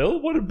like, wait, Bill?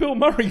 What did Bill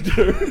Murray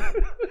do?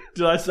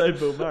 Did I say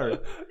Bill Murray?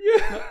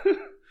 Yeah.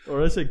 Or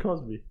did I say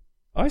Cosby?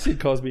 I said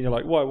Cosby and you're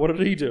like, what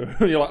did he do?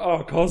 And you're like,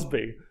 oh,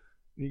 Cosby.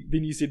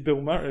 Then you said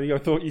Bill Murray. I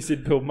thought you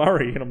said Bill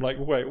Murray. And I'm like,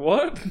 wait,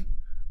 what?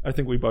 I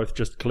think we both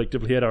just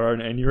collectively had our own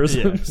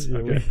aneurysms. Yeah,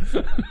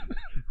 okay.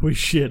 We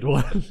shared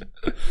one.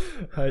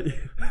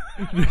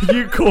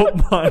 You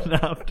caught mine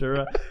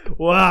after.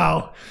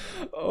 Wow.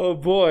 Oh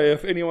boy,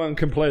 if anyone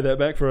can play that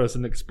back for us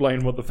and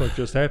explain what the fuck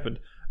just happened.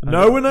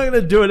 No, we're not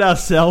going to do it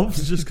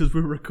ourselves just because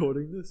we're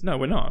recording this. No,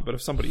 we're not, but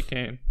if somebody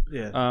can.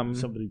 Yeah.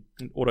 Somebody.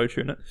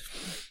 Auto-tune it.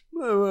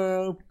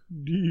 Well,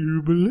 do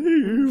you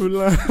believe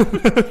life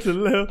after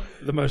love?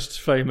 The most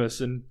famous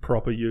and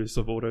proper use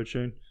of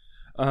auto-tune.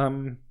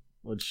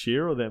 What,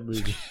 Cher or that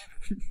movie?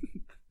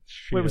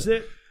 Wait, was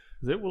that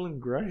Will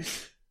and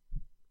Grace?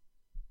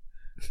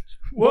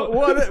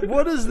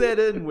 What is that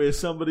in where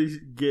somebody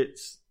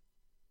gets?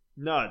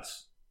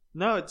 It's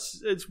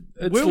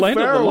Will Land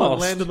of the Ferrell Lost. on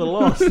Land of the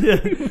Lost. Yeah.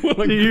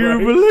 Will and Do you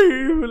Grace.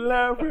 believe in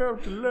life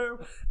after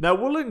love? Now,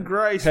 Will and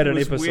Grace Had an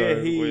was episode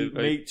where he with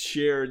a- meets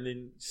Cher and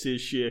then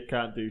says Cher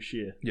can't do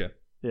Cher. Yeah.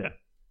 Yeah.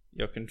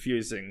 You're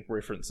confusing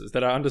references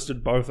that I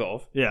understood both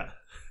of. Yeah.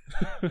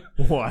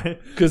 Why?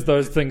 Because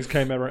those things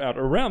came out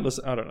around this.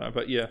 I don't know.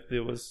 But yeah,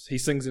 he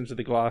sings into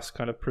the glass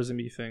kind of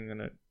prismy thing and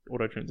it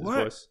auto-tunes his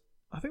What? voice.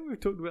 I think we've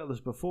talked about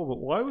this before, but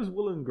why was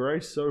Will and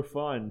Grace so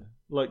fine?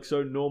 Like,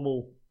 so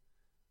normal,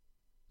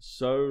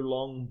 so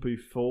long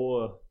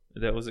before...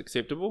 That was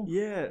acceptable?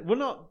 Yeah, well,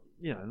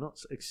 not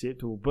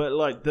acceptable, but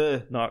like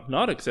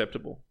Not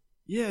acceptable.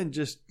 yeah, and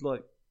just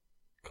like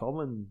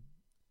common.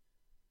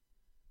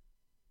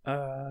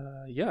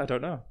 Yeah, I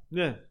don't know.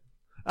 Yeah.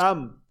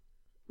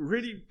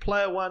 Ready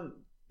Player One.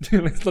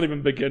 Let's not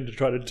even begin to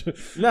try to do...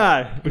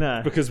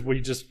 No. Because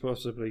we just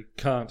possibly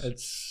can't.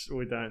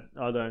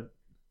 I don't.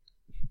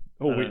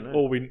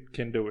 All we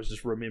can do is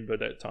just remember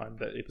that time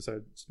that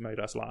episode made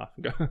us laugh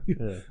and go,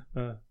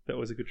 Yeah. that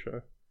was a good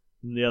show.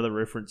 And the other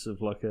reference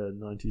of like a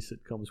 90s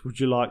sitcoms. Would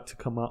you like to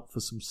come up for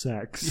some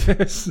sax?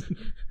 Yes.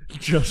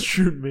 Just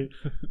shoot me.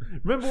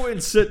 Remember when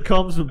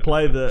sitcoms would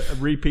play the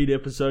repeat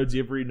episodes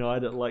every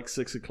night at like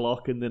 6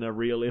 o'clock and then a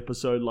real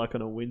episode like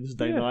on a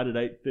Wednesday night at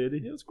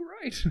 8:30? It was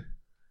great.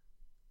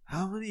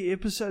 How many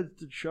episodes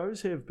did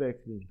shows have back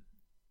then?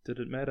 Did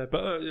it matter?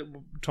 But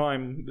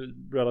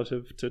time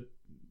relative to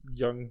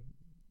young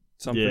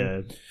something.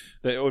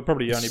 Yeah. It would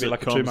probably only be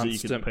like a Sitcoms 2 that month you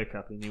can stint. pick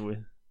up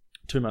anywhere.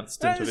 2 month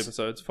stint of That's-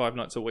 episodes, 5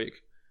 nights a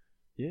week.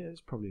 Yeah, that's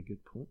probably a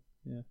good point.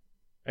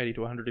 80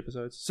 to 100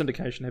 episodes.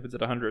 Syndication happens at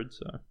 100,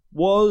 so...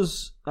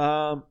 Was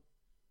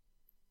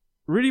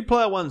Ready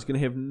Player One's going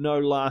to have no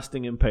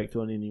lasting impact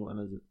on anyone,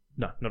 is it?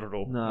 No, not at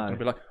all. No. Not going to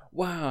be like,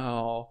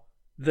 wow,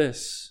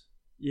 this...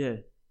 Yeah.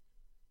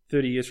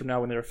 30 years from now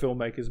when there are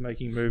filmmakers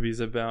making movies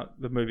about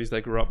the movies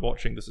they grew up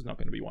watching, this is not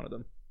going to be one of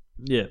them.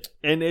 Yeah.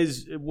 And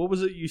what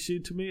was it you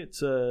said to me?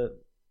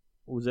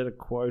 Was that a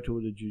quote or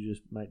did you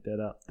just make that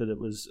up? That it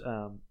was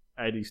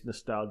 80s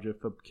nostalgia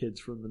for kids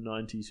from the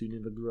 90s who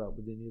never grew up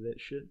with any of that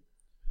shit?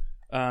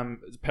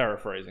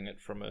 Paraphrasing it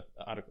from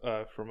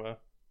a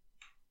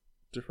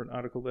different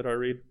article that I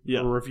read,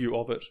 Yeah. a review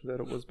of it, that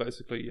it was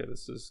basically,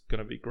 this is going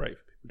to be great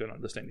for people who don't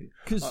understand it.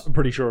 'Cause- I'm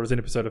pretty sure it was an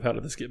episode of How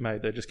Did This Get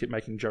Made? They just kept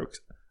making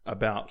jokes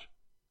about,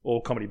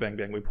 or Comedy Bang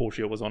Bang where Paul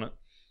Shield was on it,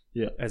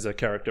 Yeah. as a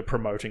character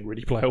promoting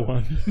Ready Player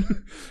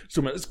One.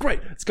 So it's great.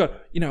 It's got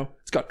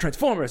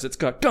Transformers, it's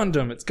got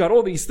Gundam, it's got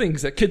all these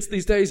things that kids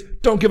these days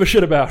don't give a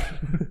shit about.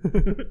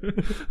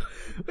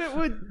 It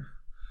would,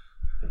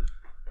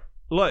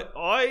 like,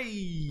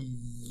 I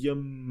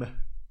don't know.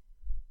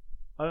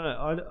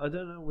 I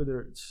don't know whether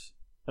it's.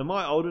 Am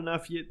I old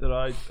enough yet that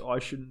I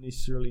shouldn't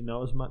necessarily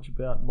know as much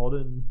about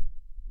modern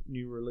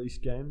new release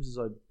games as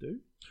I do?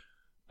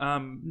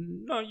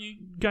 No,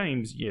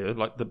 games, yeah,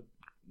 like the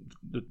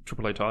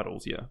AAA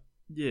titles, yeah.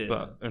 Yeah,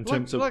 but in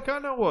terms of I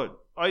know what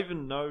I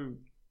even know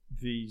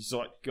the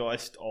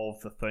zeitgeist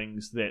of the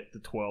things that the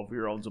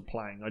 12-year-olds are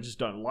playing. I just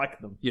don't like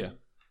them. Yeah,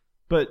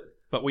 but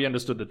we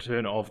understood the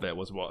turn of that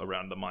was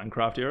around the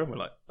Minecraft era. We're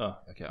like, oh,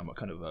 okay, I'm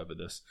kind of over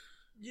this.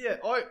 Yeah,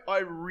 I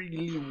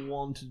really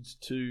wanted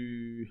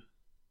to,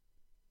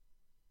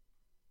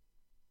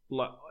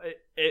 like,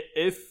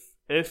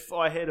 if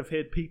I had have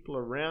had people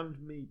around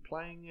me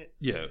playing it,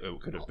 yeah,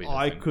 it could have been.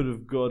 I could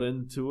have got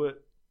into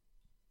it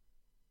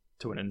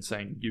to an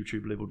insane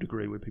YouTube level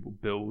degree where people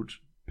build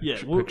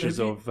pictures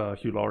of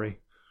Hugh Laurie.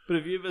 But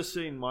have you ever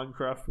seen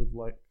Minecraft with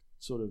like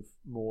sort of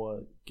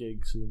more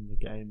gigs in the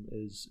game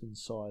is in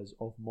size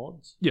of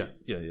mods? Yeah.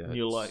 And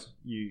you're like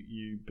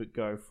you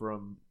go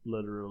from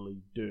literally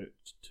dirt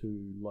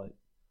to like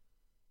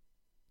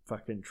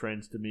fucking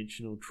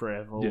trans-dimensional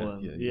travel.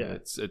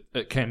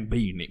 It can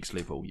be next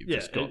level. You've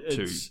just got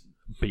to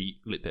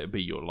let that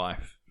be your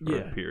life for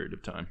a period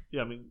of time.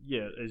 Yeah, I mean,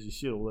 as you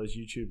said, all those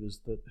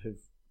YouTubers that have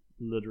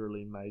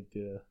literally made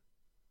their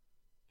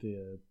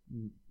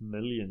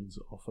millions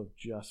off of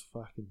just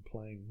fucking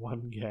playing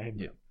one game.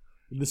 Yeah.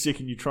 And the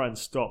second you try and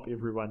stop,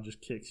 everyone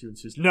just kicks you and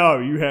says, "No,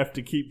 you have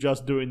to keep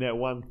just doing that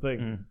one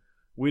thing.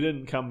 We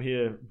didn't come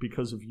here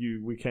because of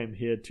you. We came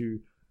here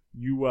to.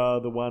 You are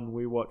the one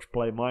we watch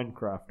play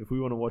Minecraft. If we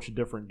want to watch a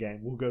different game,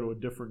 we'll go to a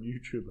different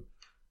YouTuber."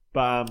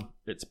 But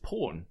it's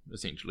porn,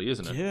 essentially,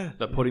 isn't it? Yeah.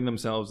 They're putting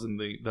themselves in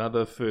the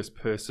other first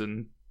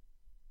person.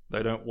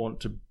 They don't want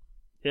to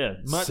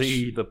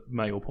see the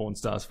male porn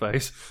star's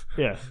face.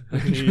 Yeah.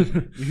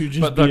 You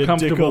just but they're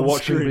comfortable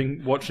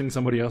watching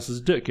somebody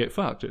else's dick get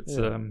fucked. It's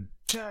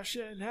cash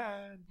in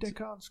hand, dick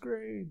on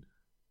screen.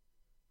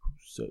 Who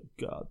said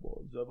God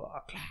was of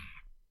our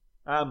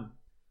clan?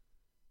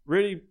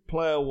 Ready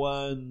Player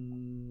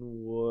One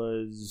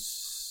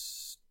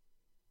was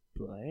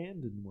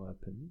bland in my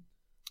opinion.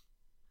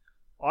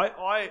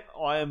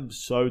 I am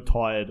so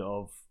tired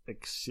of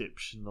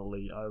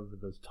exceptionally over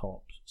the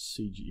top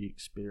CG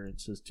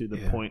experiences to the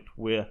point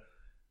where,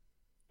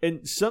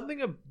 and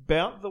something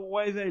about the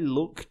way they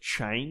look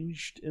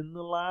changed in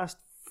the last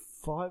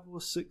 5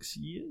 or 6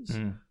 years,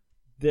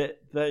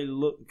 that they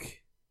look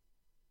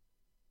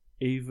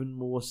even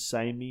more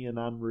samey and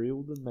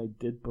unreal than they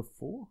did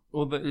before.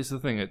 Well, that is the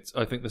thing.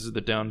 I think this is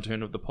the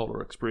downturn of the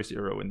Polar Express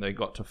era when they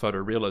got to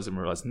photorealism and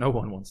realized no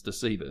one wants to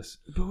see this.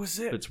 But was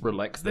that? It's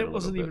relaxed. That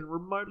wasn't even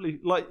remotely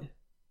like.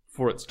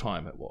 For its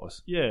time, it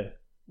was. Yeah.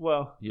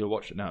 Well, you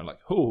watch it now, and like,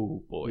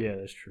 oh boy. Yeah,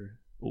 that's true.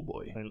 Oh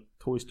boy. I mean,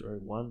 Toy Story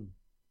 1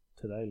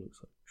 today looks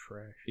like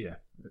trash. Yeah,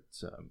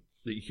 it's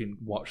you can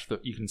watch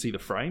you can see the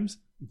frames.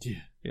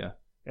 Yeah.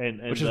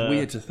 And which is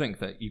weird to think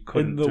that you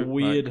couldn't. And the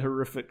weird,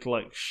 horrific,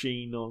 like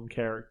sheen on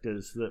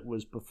characters that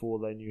was before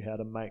they knew how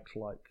to make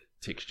like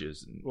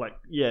textures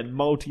and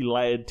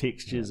multi-layered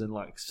textures and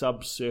like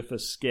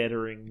subsurface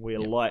scattering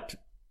where light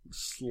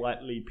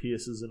slightly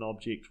pierces an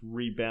object,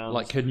 rebounds.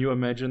 Like, can you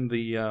imagine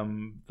the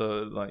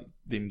like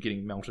them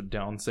getting melted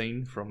down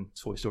scene from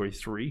Toy Story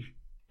 3?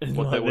 In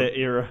that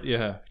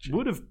era,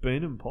 would have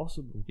been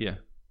impossible. Yeah,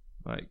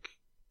 like.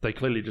 They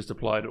clearly just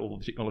applied all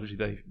the technology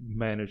they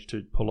managed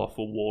to pull off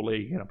for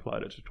WALL-E and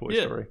applied it to Toy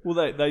Story.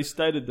 Well, they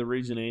stated the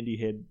reason Andy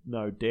had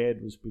no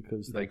dad was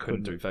because they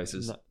couldn't do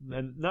faces.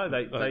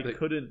 They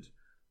couldn't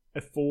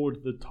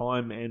afford the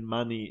time and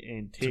money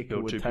and tech it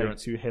would take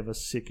to have a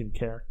second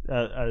character,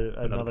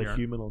 another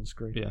human on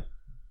screen. Yeah.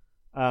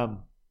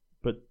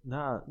 But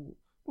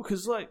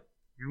because like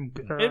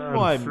in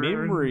my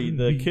memory,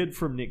 the kid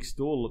from next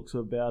door looks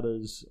about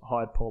as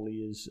high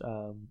poly as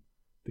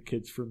the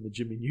kids from the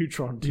Jimmy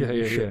Neutron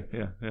TV show.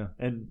 Yeah.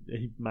 And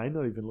he may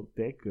not even look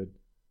that good.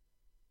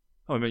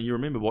 I mean, you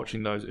remember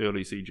watching those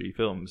early CG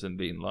films, and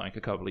then like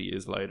a couple of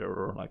years later,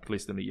 or like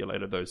less than a year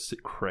later, those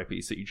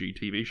crappy CG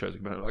TV shows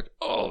are like,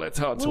 oh, that's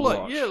hard to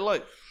watch. Yeah,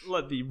 like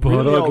the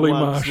really old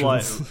ones,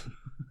 Martians.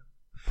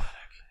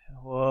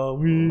 Well,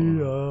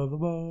 we are the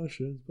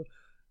Martians,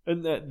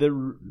 and that the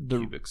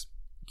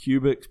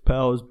Cubics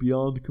powers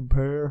beyond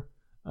compare.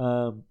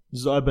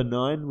 Zyber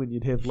 9, when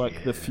you'd have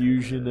like the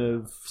fusion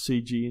of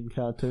CG and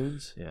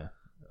cartoons. Yeah,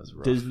 that was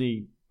rough.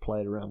 Disney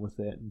played around with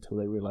that until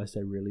they realised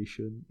they really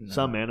shouldn't. No.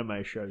 Some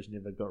anime shows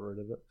never got rid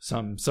of it.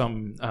 Some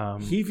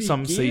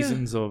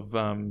seasons of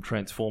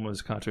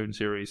Transformers cartoon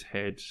series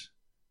had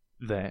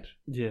that.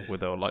 Yeah, where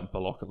they were like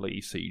blockily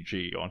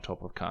CG on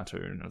top of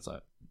cartoon, and it's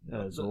like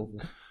that was awful.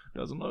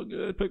 Doesn't look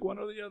good. Pick one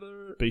or the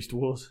other. Beast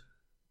Wars.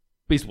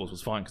 Beast Wars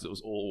was fine because it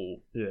was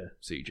all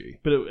CG,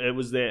 but it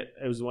was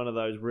one of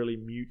those really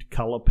mute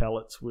color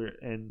palettes where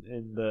and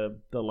the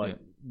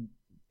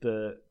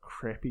the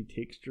crappy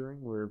texturing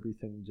where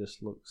everything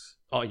just looks...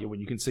 Oh yeah, when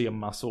you can see a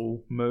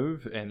muscle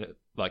move and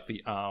like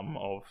the arm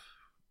of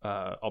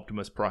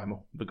Optimus Prime,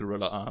 the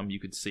gorilla arm, you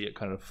could see it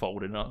kind of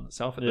folding on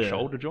itself at the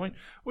shoulder joint,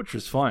 which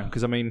was fine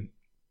because I mean,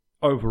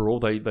 overall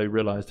they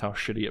realized how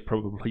shitty it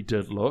probably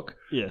did look.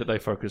 Yeah. That they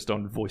focused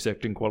on voice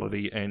acting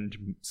quality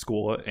and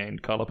score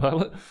and color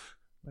palette.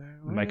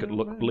 Make it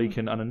look bleak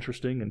and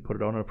uninteresting and put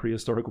it on a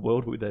prehistoric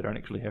world where they don't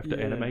actually have to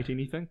animate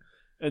anything.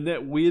 And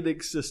that weird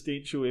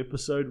existential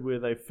episode where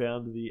they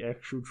found the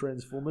actual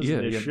Transformers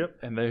in their ship.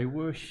 And they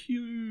were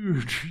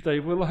huge.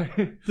 They were like...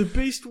 The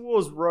Beast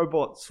Wars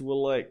robots were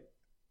like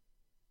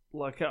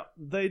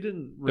they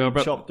didn't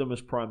reach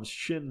Optimus Prime's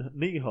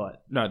knee height.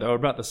 No, they were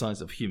about the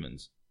size of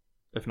humans,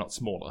 if not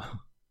smaller.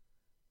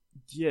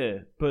 Yeah,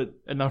 but...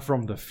 And they're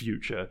from the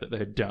future that they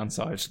had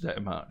downsized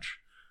that much.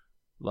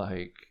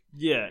 Like...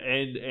 Yeah,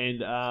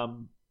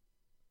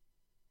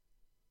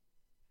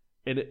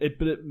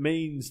 but it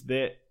means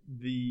that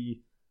the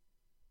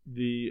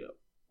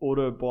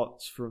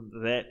Autobots from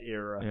that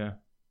era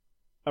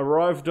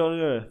arrived on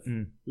Earth,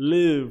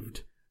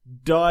 lived,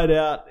 died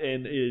out,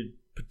 and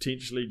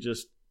potentially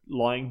just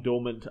lying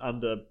dormant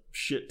under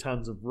shit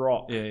tons of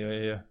rock.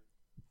 Yeah.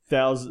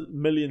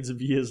 Millions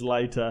of years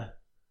later,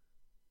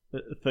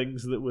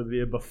 things that were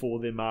there before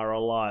them are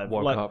alive.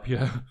 Woke up,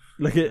 yeah.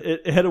 Like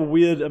it had a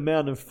weird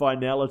amount of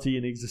finality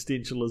and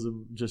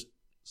existentialism just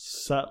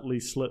subtly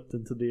slipped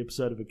into the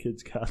episode of a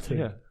kid's cartoon.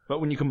 Yeah,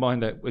 but when you combine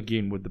that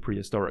again with the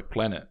prehistoric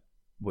planet,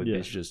 where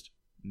there's just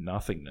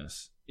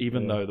nothingness,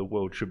 even though the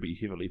world should be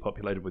heavily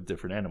populated with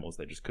different animals,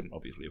 they just couldn't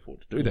obviously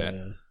afford to do that.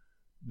 Yeah.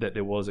 That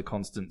there was a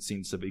constant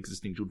sense of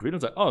existential dread.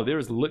 It's like, oh, there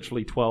is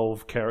literally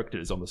 12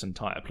 characters on this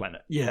entire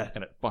planet. Yeah.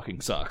 And it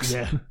fucking sucks.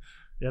 Yeah.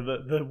 Yeah,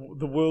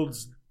 the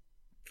world's,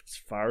 as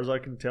far as I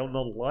can tell,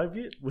 not alive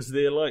yet. Was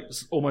there like...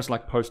 It's almost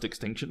like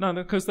post-extinction. No,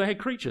 because they had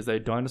creatures. They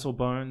had dinosaur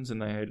bones and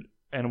they had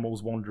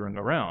animals wandering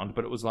around,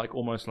 but it was like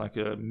almost like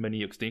a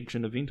mini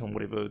extinction event on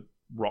whatever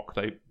rock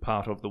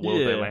part of the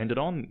world they landed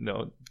on.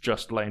 No,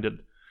 just landed.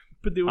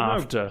 But there were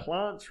no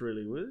plants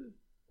really, were there?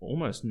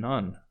 Almost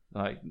none.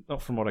 Like,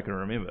 not from what I can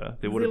remember.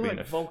 There would have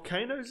been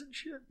volcanoes and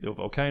shit? There were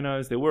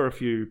volcanoes. There were a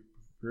few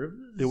rivers.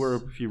 There were a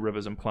few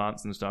rivers and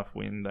plants and stuff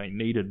when they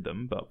needed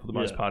them, but for the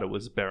most part it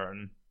was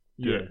barren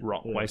dirt,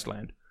 rock,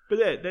 wasteland. But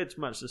that's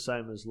much the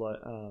same as like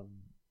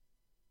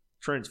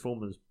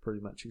Transformers pretty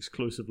much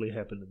exclusively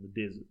happened in the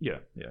desert. Yeah.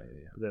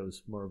 But that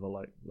was more of a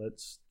like,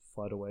 let's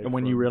fight away. And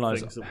when you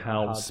realise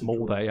how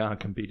small they are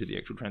compared to the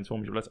actual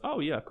Transformers, you realise,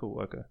 oh yeah,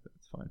 cool, okay,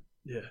 that's fine.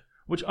 Yeah.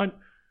 Which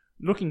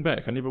looking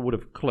back, I never would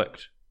have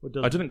clicked.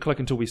 I didn't click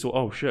until we saw,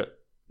 oh shit,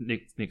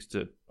 next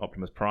to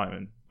Optimus Prime,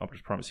 and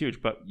Optimus Prime is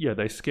huge. But yeah,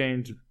 they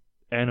scanned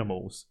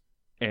animals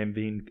and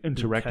then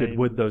interacted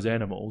with those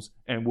animals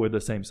and were the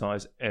same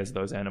size as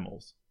those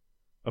animals.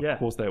 Of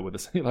course they were the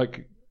same.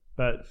 Like,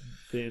 but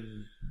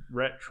then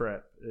Rat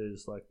Trap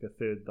is like a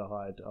third the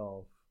height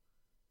of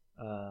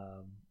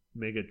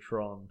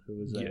Megatron, who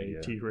was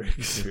a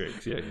T-Rex.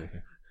 T-Rex, yeah.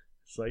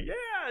 It's like,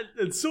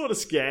 it sort of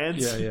scans.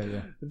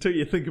 Yeah. Until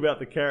you think about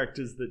the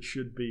characters that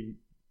should be,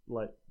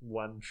 like,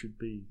 one should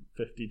be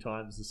 50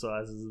 times the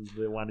size as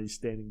the one he's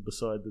standing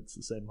beside that's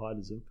the same height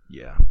as him.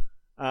 Yeah.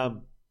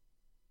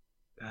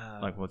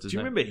 Like, what's his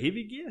name? Do you remember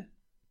Heavy Gear?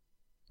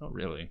 Not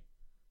really.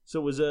 So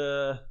it was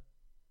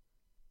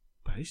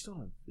based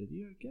on a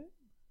video game?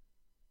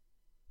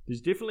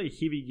 There's definitely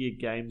Heavy Gear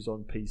games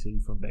on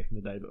PC from back in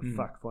the day, but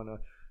fuck if I know.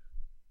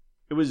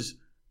 It was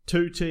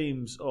two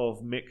teams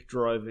of mech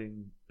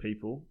driving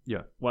people.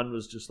 Yeah. One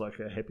was just like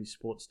a happy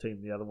sports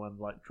team. The other one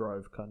like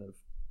drove kind of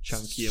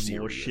chunkier,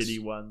 more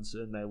shitty ones,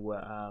 and they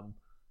were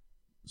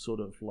sort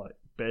of like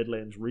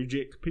Badlands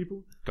reject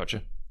people.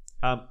 Gotcha.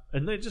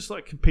 And they just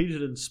like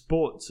competed in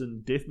sports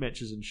and death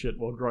matches and shit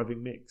while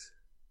driving mechs.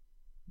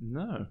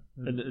 No.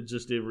 And it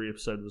just every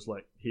episode was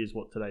like, here's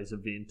what today's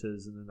event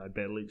is, and then they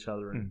battle each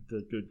other, and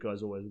the good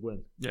guys always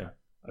win. Yeah.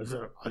 That's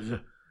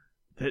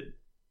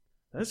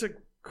a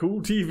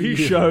cool TV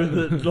show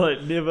that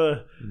like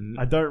never.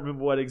 I don't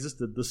remember what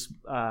existed. This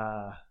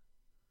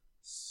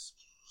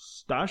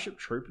Starship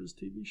Troopers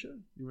TV show.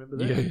 You remember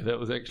that? Yeah, that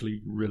was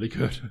actually really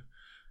good.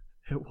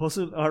 It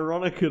wasn't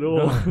ironic at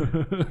all.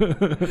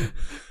 No.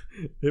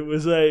 It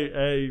was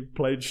a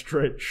played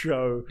straight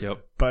show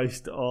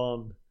based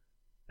on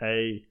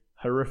a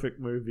horrific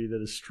movie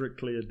that is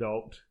strictly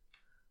adult.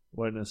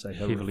 When I say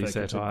horrific, heavily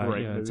satire, it's a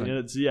great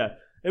movie. Like...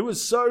 It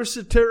was so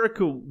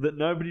satirical that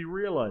nobody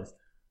realised.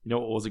 You know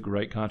what was a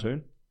great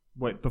cartoon?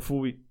 Wait,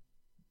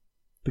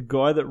 the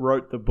guy that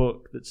wrote the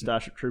book that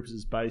Starship Troopers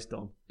is based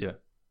on. Yeah.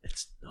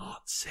 It's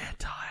not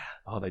satire.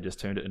 Oh, they just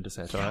turned it into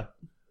satire?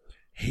 Yeah.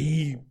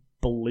 He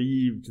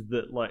believed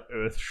that like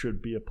Earth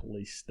should be a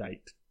police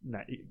state,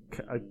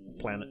 a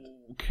planet.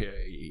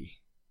 Okay.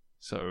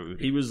 So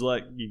he was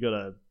like,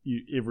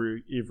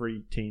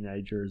 every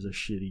teenager is a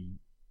shitty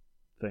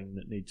thing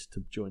that needs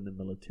to join the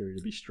military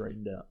to be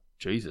straightened out.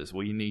 Jesus,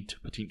 well, you need to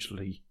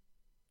potentially...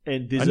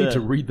 And I need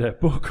to read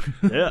that book.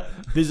 Yeah.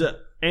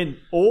 And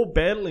all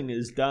battling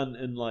is done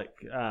in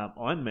like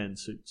Iron Man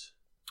suits.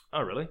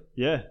 Oh, really?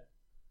 Yeah.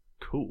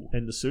 Cool.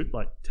 and the suit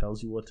like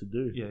tells you what to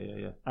do.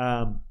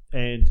 Yeah.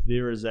 And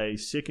there is a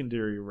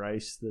secondary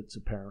race that's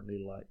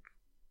apparently like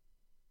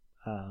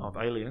Of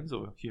aliens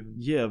or humans?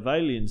 yeah, of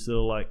aliens that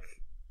are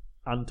like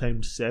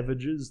untamed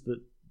savages that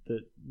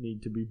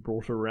need to be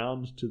brought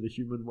around to the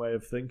human way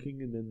of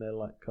thinking, and then they're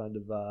like kind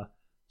of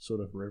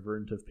sort of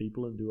reverent of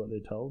people and do what they're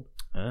told.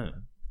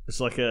 It's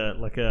like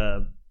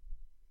a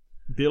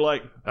they're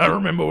like, I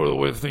remember the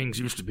way things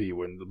used to be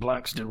when the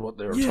blacks did what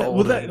they were Yeah,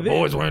 told well, and the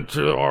boys went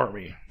to the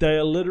army. they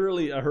are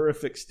literally a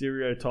horrific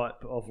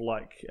stereotype of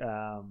like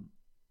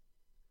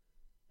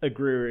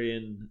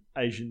agrarian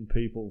Asian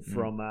people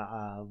from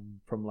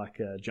like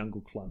a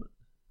jungle climate.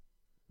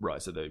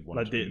 Right, so they want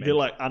Like they're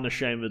like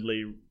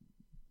unashamedly,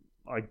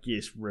 I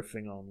guess,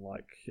 riffing on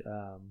like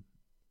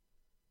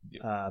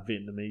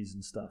Vietnamese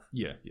and stuff.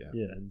 Yeah.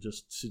 Yeah, and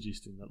just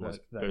suggesting that Those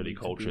like they early need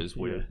to cultures be,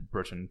 where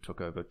Britain took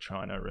over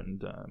China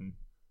and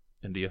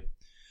India.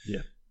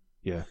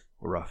 Yeah,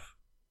 rough.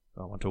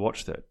 I want to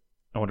watch that.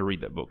 I want to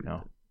read that book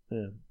now.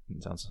 yeah,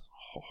 It sounds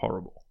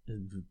horrible.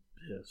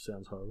 yeah,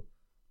 sounds horrible.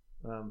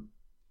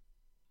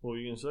 What were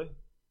you gonna say?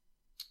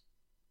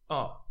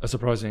 Oh,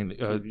 surprisingly,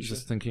 TV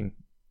just show? thinking,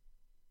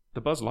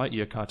 the Buzz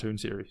Lightyear cartoon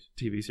series,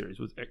 TV series,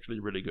 was actually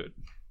really good.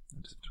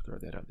 I'll just throw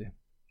that out there.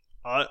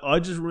 I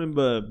just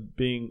remember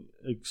being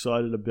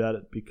excited about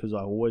it because I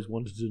always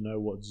wanted to know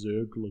what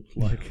Zurg looked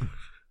like.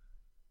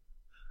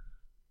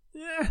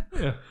 Yeah,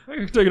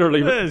 take it or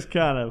leave it. It's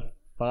kind of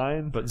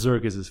fine. But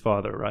Zurg is his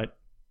father, right?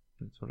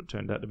 That's what it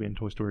turned out to be in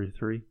Toy Story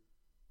 3.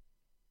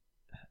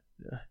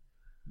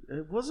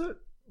 Was it?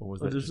 Or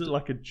was Or that is just it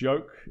like a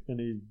joke and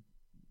he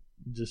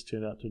just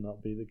turned out to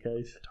not be the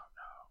case?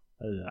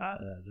 I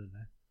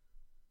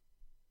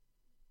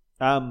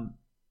don't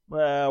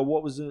know.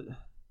 What was it?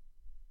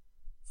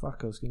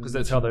 Fuck, I was going to... Because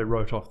that's how they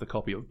wrote off the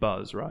copy of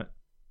Buzz, right?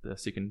 The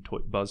second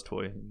Buzz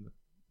toy in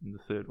the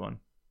third one.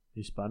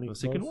 Hispanic The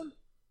second Buzz? one?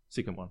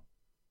 Second one.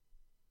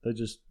 Third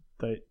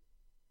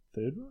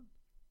one?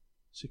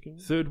 Second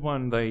one? Third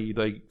one, they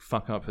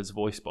fuck up his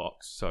voice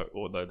box,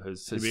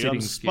 his He becomes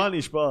settings.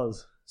 Spanish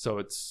Buzz. So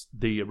it's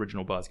the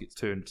original Buzz gets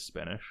turned to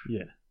Spanish.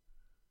 Yeah.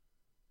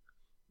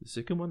 The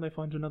second one, they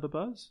find another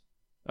Buzz?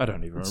 I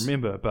don't even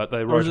remember, but they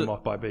Or wrote is him it-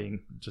 off by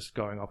just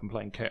going off and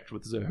playing catch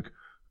with Zurg.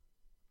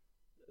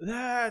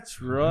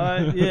 That's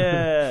right.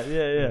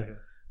 Yeah.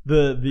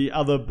 The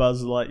other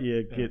Buzz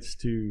Lightyear gets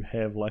to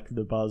have like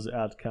the Buzz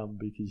outcome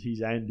because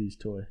he's Andy's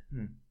toy.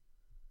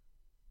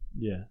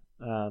 Yeah.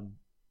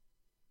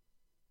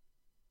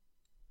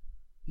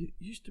 It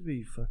used to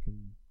be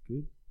fucking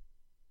good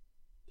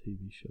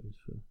TV shows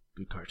for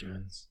Good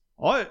cartoons.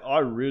 I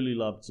really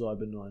loved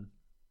Cyber9.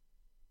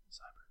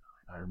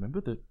 I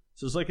remember that.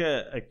 So it's like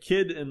a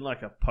kid in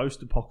like a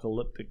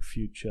post-apocalyptic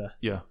future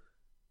Yeah.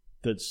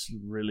 that's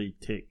really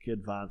tech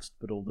advanced,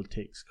 but all the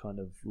tech's kind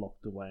of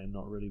locked away and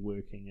not really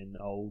working in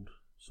old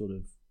sort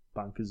of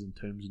bunkers and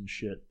tombs and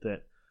shit.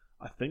 That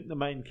I think the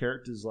main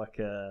character's like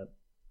a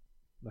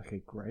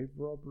grave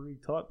robbery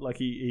type. Like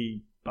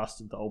he busts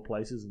into old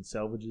places and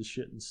salvages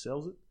shit and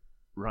sells it.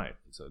 Right.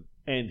 So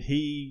And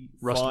he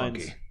Rust finds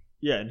Monkey.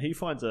 and he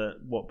finds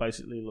what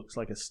basically looks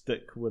like a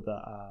stick with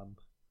a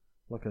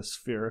like a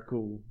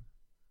spherical,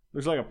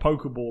 looks like a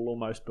Pokeball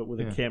almost, but with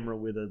a camera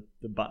where the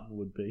button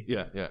would be.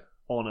 Yeah.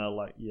 On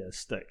a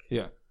stick.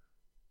 Yeah.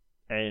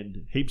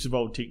 And heaps of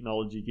old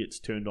technology gets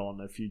turned on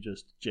if you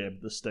just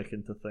jab the stick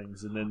into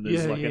things, and then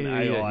there's an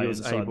AI He was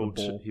inside able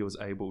the ball. he was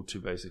able to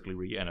basically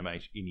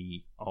reanimate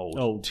any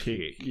old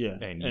tech, yeah.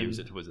 and use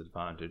it to his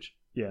advantage.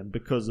 Yeah, and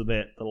because of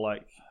that,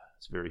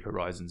 It's very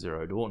Horizon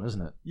Zero Dawn,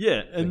 isn't it?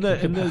 yeah, and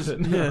there's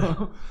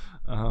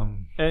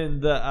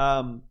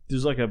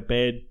there's like a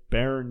bad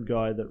Baron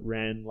guy that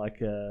ran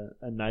like a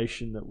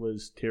nation that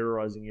was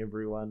terrorizing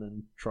everyone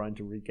and trying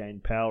to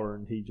regain power,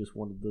 and he just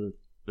wanted the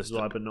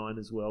Cyber9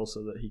 as well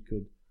so that he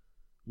could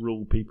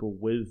rule people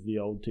with the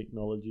old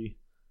technology.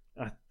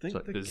 I think So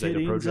the the kid Zeta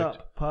ends Project?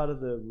 up part of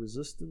the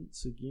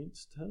resistance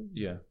against him.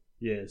 Yeah.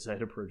 Yeah,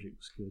 Zeta Project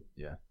was good.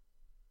 Yeah.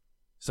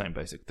 Same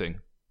basic thing.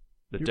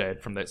 The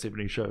dad from that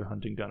 70s show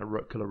hunting down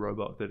a killer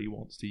robot that he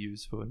wants to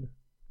use for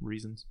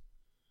reasons.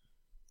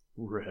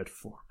 Red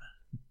Foreman.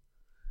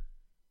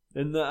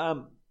 And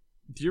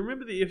do you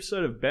remember the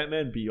episode of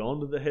Batman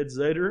Beyond that had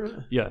Zeta in it?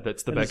 Yeah,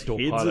 that's the And his backdoor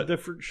head's pilot. a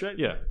different shape?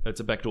 Yeah, it's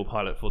a backdoor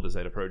pilot for the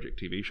Zeta Project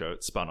TV show.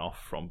 It's spun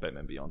off from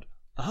Batman Beyond.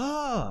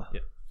 Ah.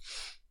 Yeah.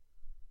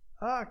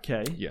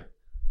 Okay. Yeah.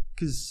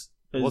 Because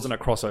It wasn't a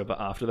crossover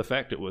after the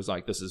fact. It was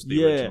like, this is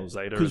the original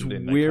Zeta. because And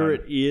then they where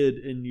kind it aired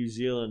in New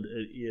Zealand,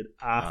 it aired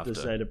after After.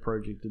 Zeta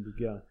Project had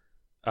begun.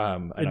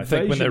 and I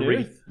think when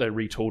Invasion Earth? they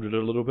retooled it a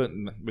little bit,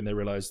 and when they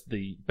realized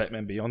the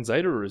Batman Beyond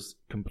Zeta is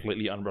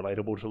completely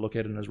unrelatable to look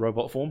at in his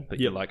robot form, that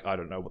you're like, I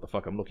don't know what the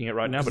fuck I'm looking at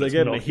right now, but they it's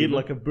gave him not a head human.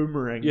 like a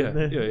boomerang. yeah,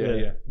 didn't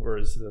they? yeah.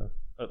 Whereas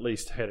at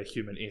least had a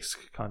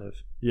human-esque kind of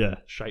Yeah.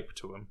 shape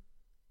to him.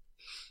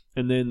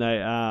 And then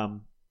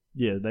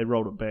they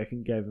rolled it back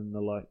and gave him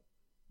the like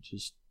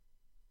just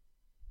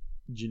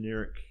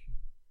generic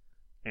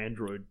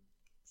android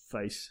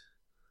face,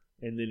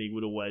 and then he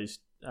would always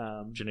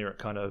Generic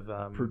kind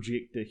of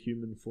project a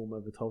human form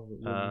over top of it.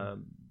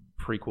 wouldn't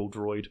prequel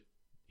droid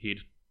head,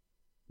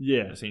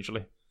 Yeah,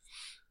 essentially.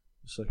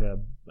 it's like a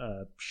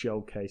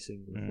shell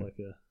casing with like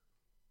a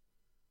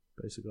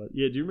basically.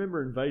 Yeah, do you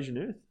remember Invasion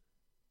Earth?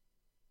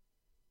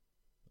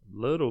 A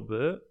little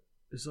bit.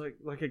 It's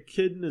like a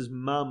kid and his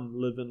mum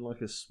live in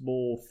like a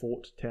small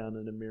fort town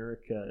in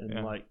America in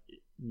Yeah. like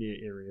near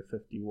Area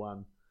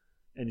 51,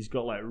 and he's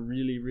got like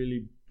really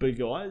really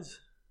big eyes.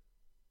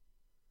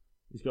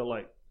 He's got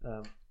like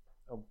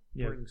I'll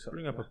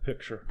Bring up a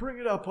picture. bring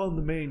it up on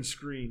the main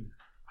screen.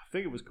 I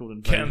think it was called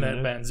Invasion Can that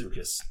Earth.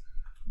 Banzukas.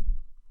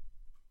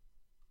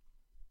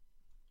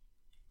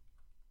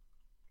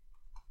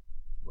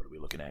 What are we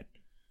looking at?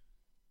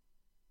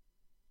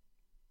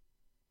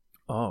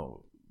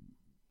 Oh.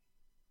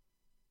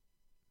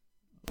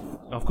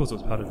 Of course, it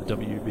was part of the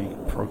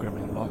WB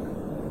programming block.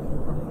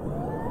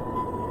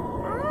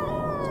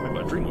 It's made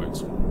by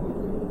DreamWorks.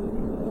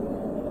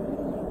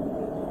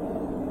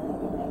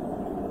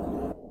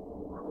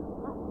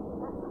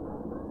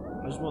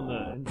 I just want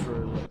the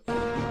intro.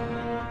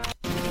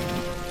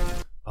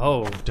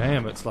 Oh,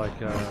 damn! It's like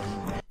the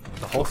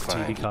Hulk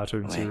TV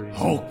cartoon series.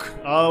 Hulk.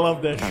 I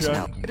love that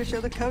show. Get to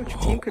show the coach. Your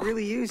team could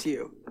really use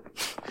you.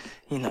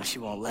 You know she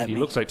won't let He me.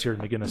 looks like Terry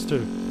McGinnis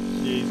too.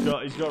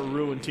 Yeah, he's got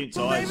real intense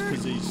eyes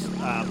because he's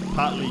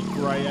partly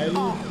grey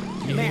alien.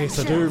 Yes,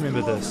 I do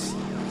remember this.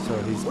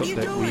 So he's got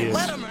that weird,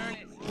 Let him earn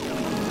it.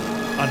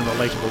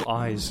 unrelatable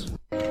eyes.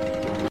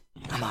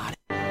 I'm on it.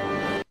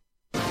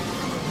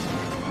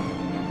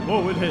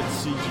 Well, it had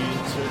CG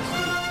inserts.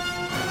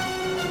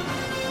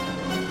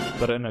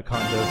 But in a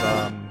kind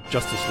of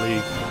Justice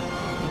League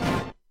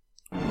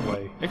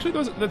way. Actually,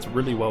 that's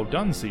really well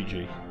done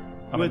CG.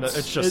 I mean,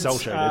 it's just cell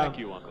shaded. Thank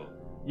you, Uncle.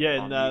 Yeah,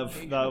 On and the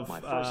occasion of my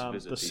first they've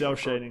visit the to cell your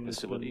shading Earth has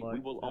been facility, like we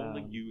will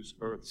only use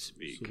Earth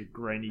speak. sort of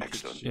grainy.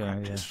 Excellent Yeah,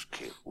 practice,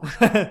 kid.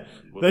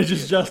 They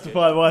just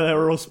justify why they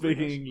were all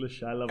speaking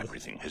English. I love it.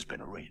 Everything has been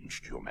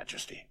arranged, Your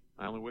Majesty.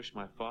 I only wish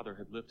my father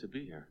had lived to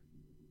be here.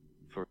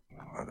 For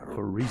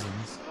For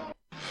reasons.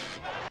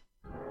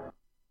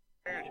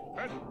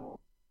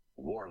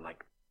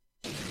 Warlike.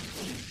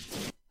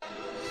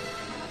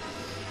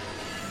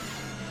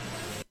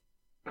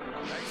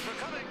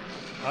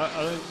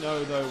 I don't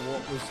know though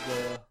what was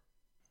the.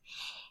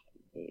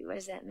 What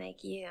does that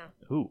make you?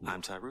 Ooh.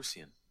 I'm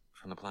Tyrusian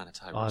from the planet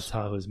Tyrus. That's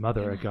how his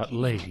mother got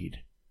laid.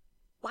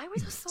 Why were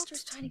those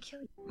soldiers trying to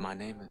kill you? My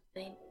name is.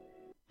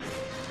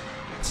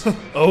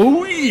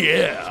 Oh,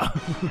 yeah!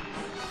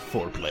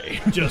 Foreplay.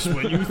 Just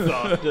when you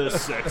thought the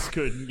sex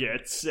couldn't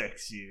get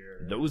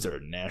sexier. Those are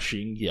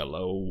gnashing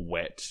yellow,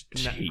 wet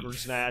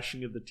teeth.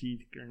 Gnashing of the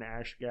teeth,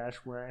 gnash, gash,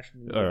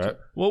 gnashing. Alright.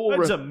 Well,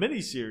 That's a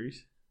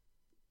mini-series.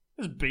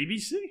 That's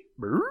BBC?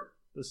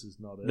 This is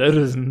not it. That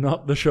is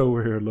not the show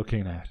we're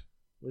looking at.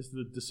 Where's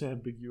the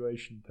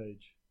disambiguation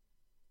page?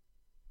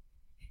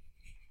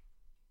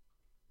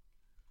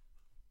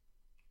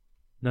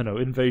 No,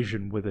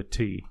 Invasion with a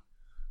T.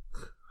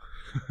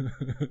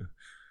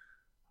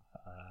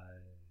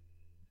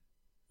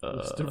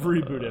 It's the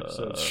reboot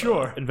episode.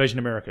 Sure. Invasion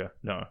America.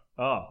 No.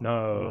 Oh.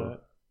 No.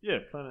 Yeah,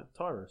 Planet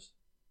Tyrus.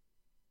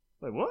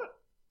 Wait, what?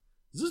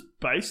 Is this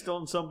based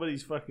on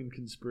somebody's fucking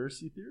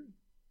conspiracy theory?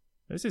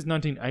 This is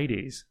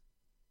 1980s.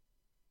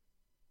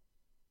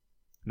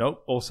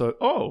 Nope. Also,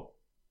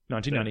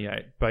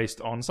 1998. Based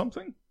on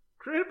something?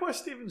 Created by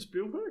Steven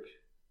Spielberg?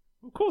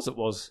 Of course it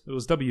was. It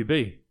was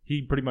WB.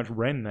 He pretty much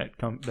ran that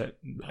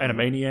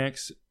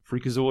Animaniacs,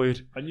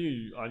 Freakazoid. I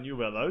knew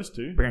about those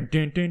two.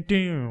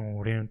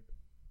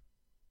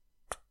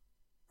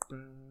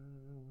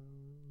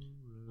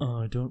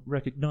 I don't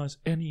recognize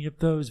any of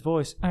those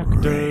voice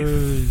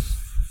actors.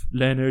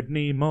 Leonard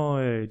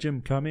Nimoy,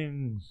 Jim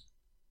Cummings.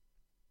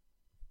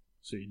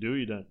 So you do or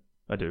you don't?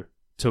 I do.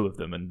 Two of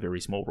them in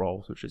very small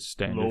roles, which is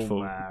standard for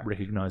Lomax.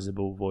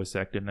 recognizable voice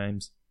actor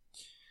names.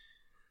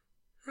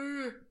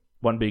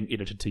 One being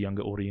edited to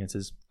younger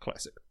audiences.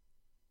 Classic.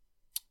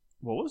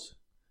 What was?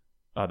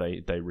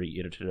 They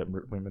re-edited it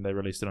when they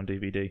released it on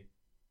DVD.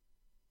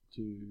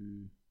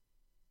 To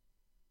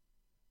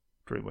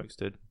DreamWorks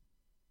did.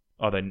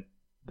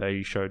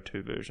 They showed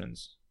two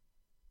versions.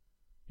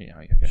 Yeah,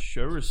 okay.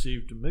 show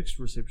received a mixed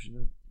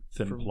reception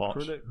Thin from plot.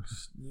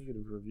 critics.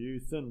 Negative review.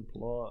 Thin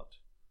plot.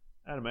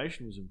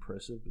 Animation was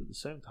impressive, but at the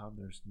same time,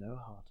 there's no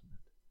heart in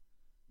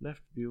it.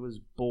 Left viewers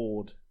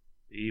bored.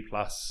 E+.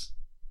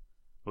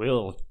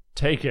 We'll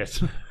take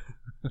it.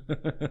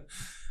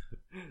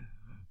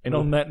 And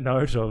on that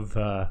note of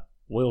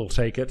we'll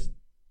take it,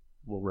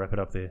 we'll wrap it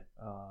up there.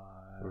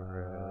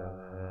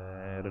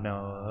 I don't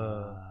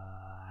know.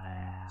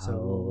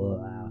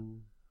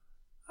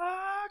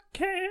 I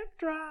can't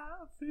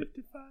drive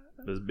 55.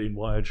 This has been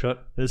Wired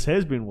Shut. This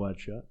has been Wide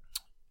Shut.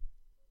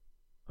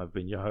 I've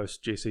been your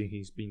host, Jesse.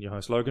 He's been your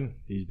host, Logan.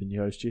 He's been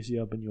your host, Jesse.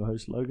 I've been your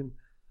host, Logan.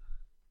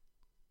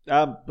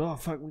 Oh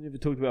fuck, we never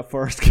talked about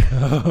Forrest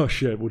Gump. Oh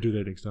shit, we'll do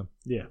that next time.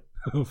 Yeah.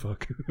 Oh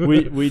fuck.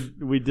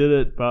 we did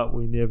it, but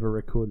we never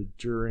recorded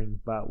during,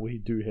 but we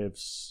do have...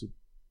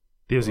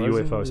 There's a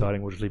Surprisingly- UFO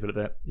sighting, we'll just leave it at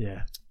that.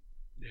 Yeah.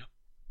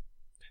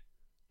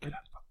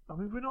 I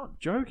mean, we're not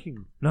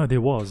joking. No,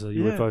 there was a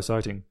Yeah. UFO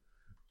sighting.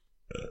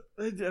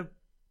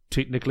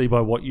 Technically,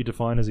 by what you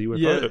define as a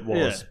UFO, it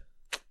was.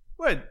 Yeah.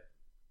 Wait,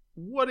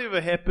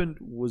 whatever happened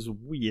was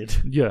weird.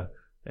 Yeah.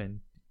 And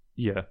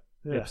yeah.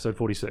 Yeah. Episode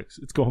 46.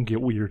 It's gonna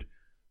get weird.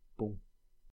 Boom.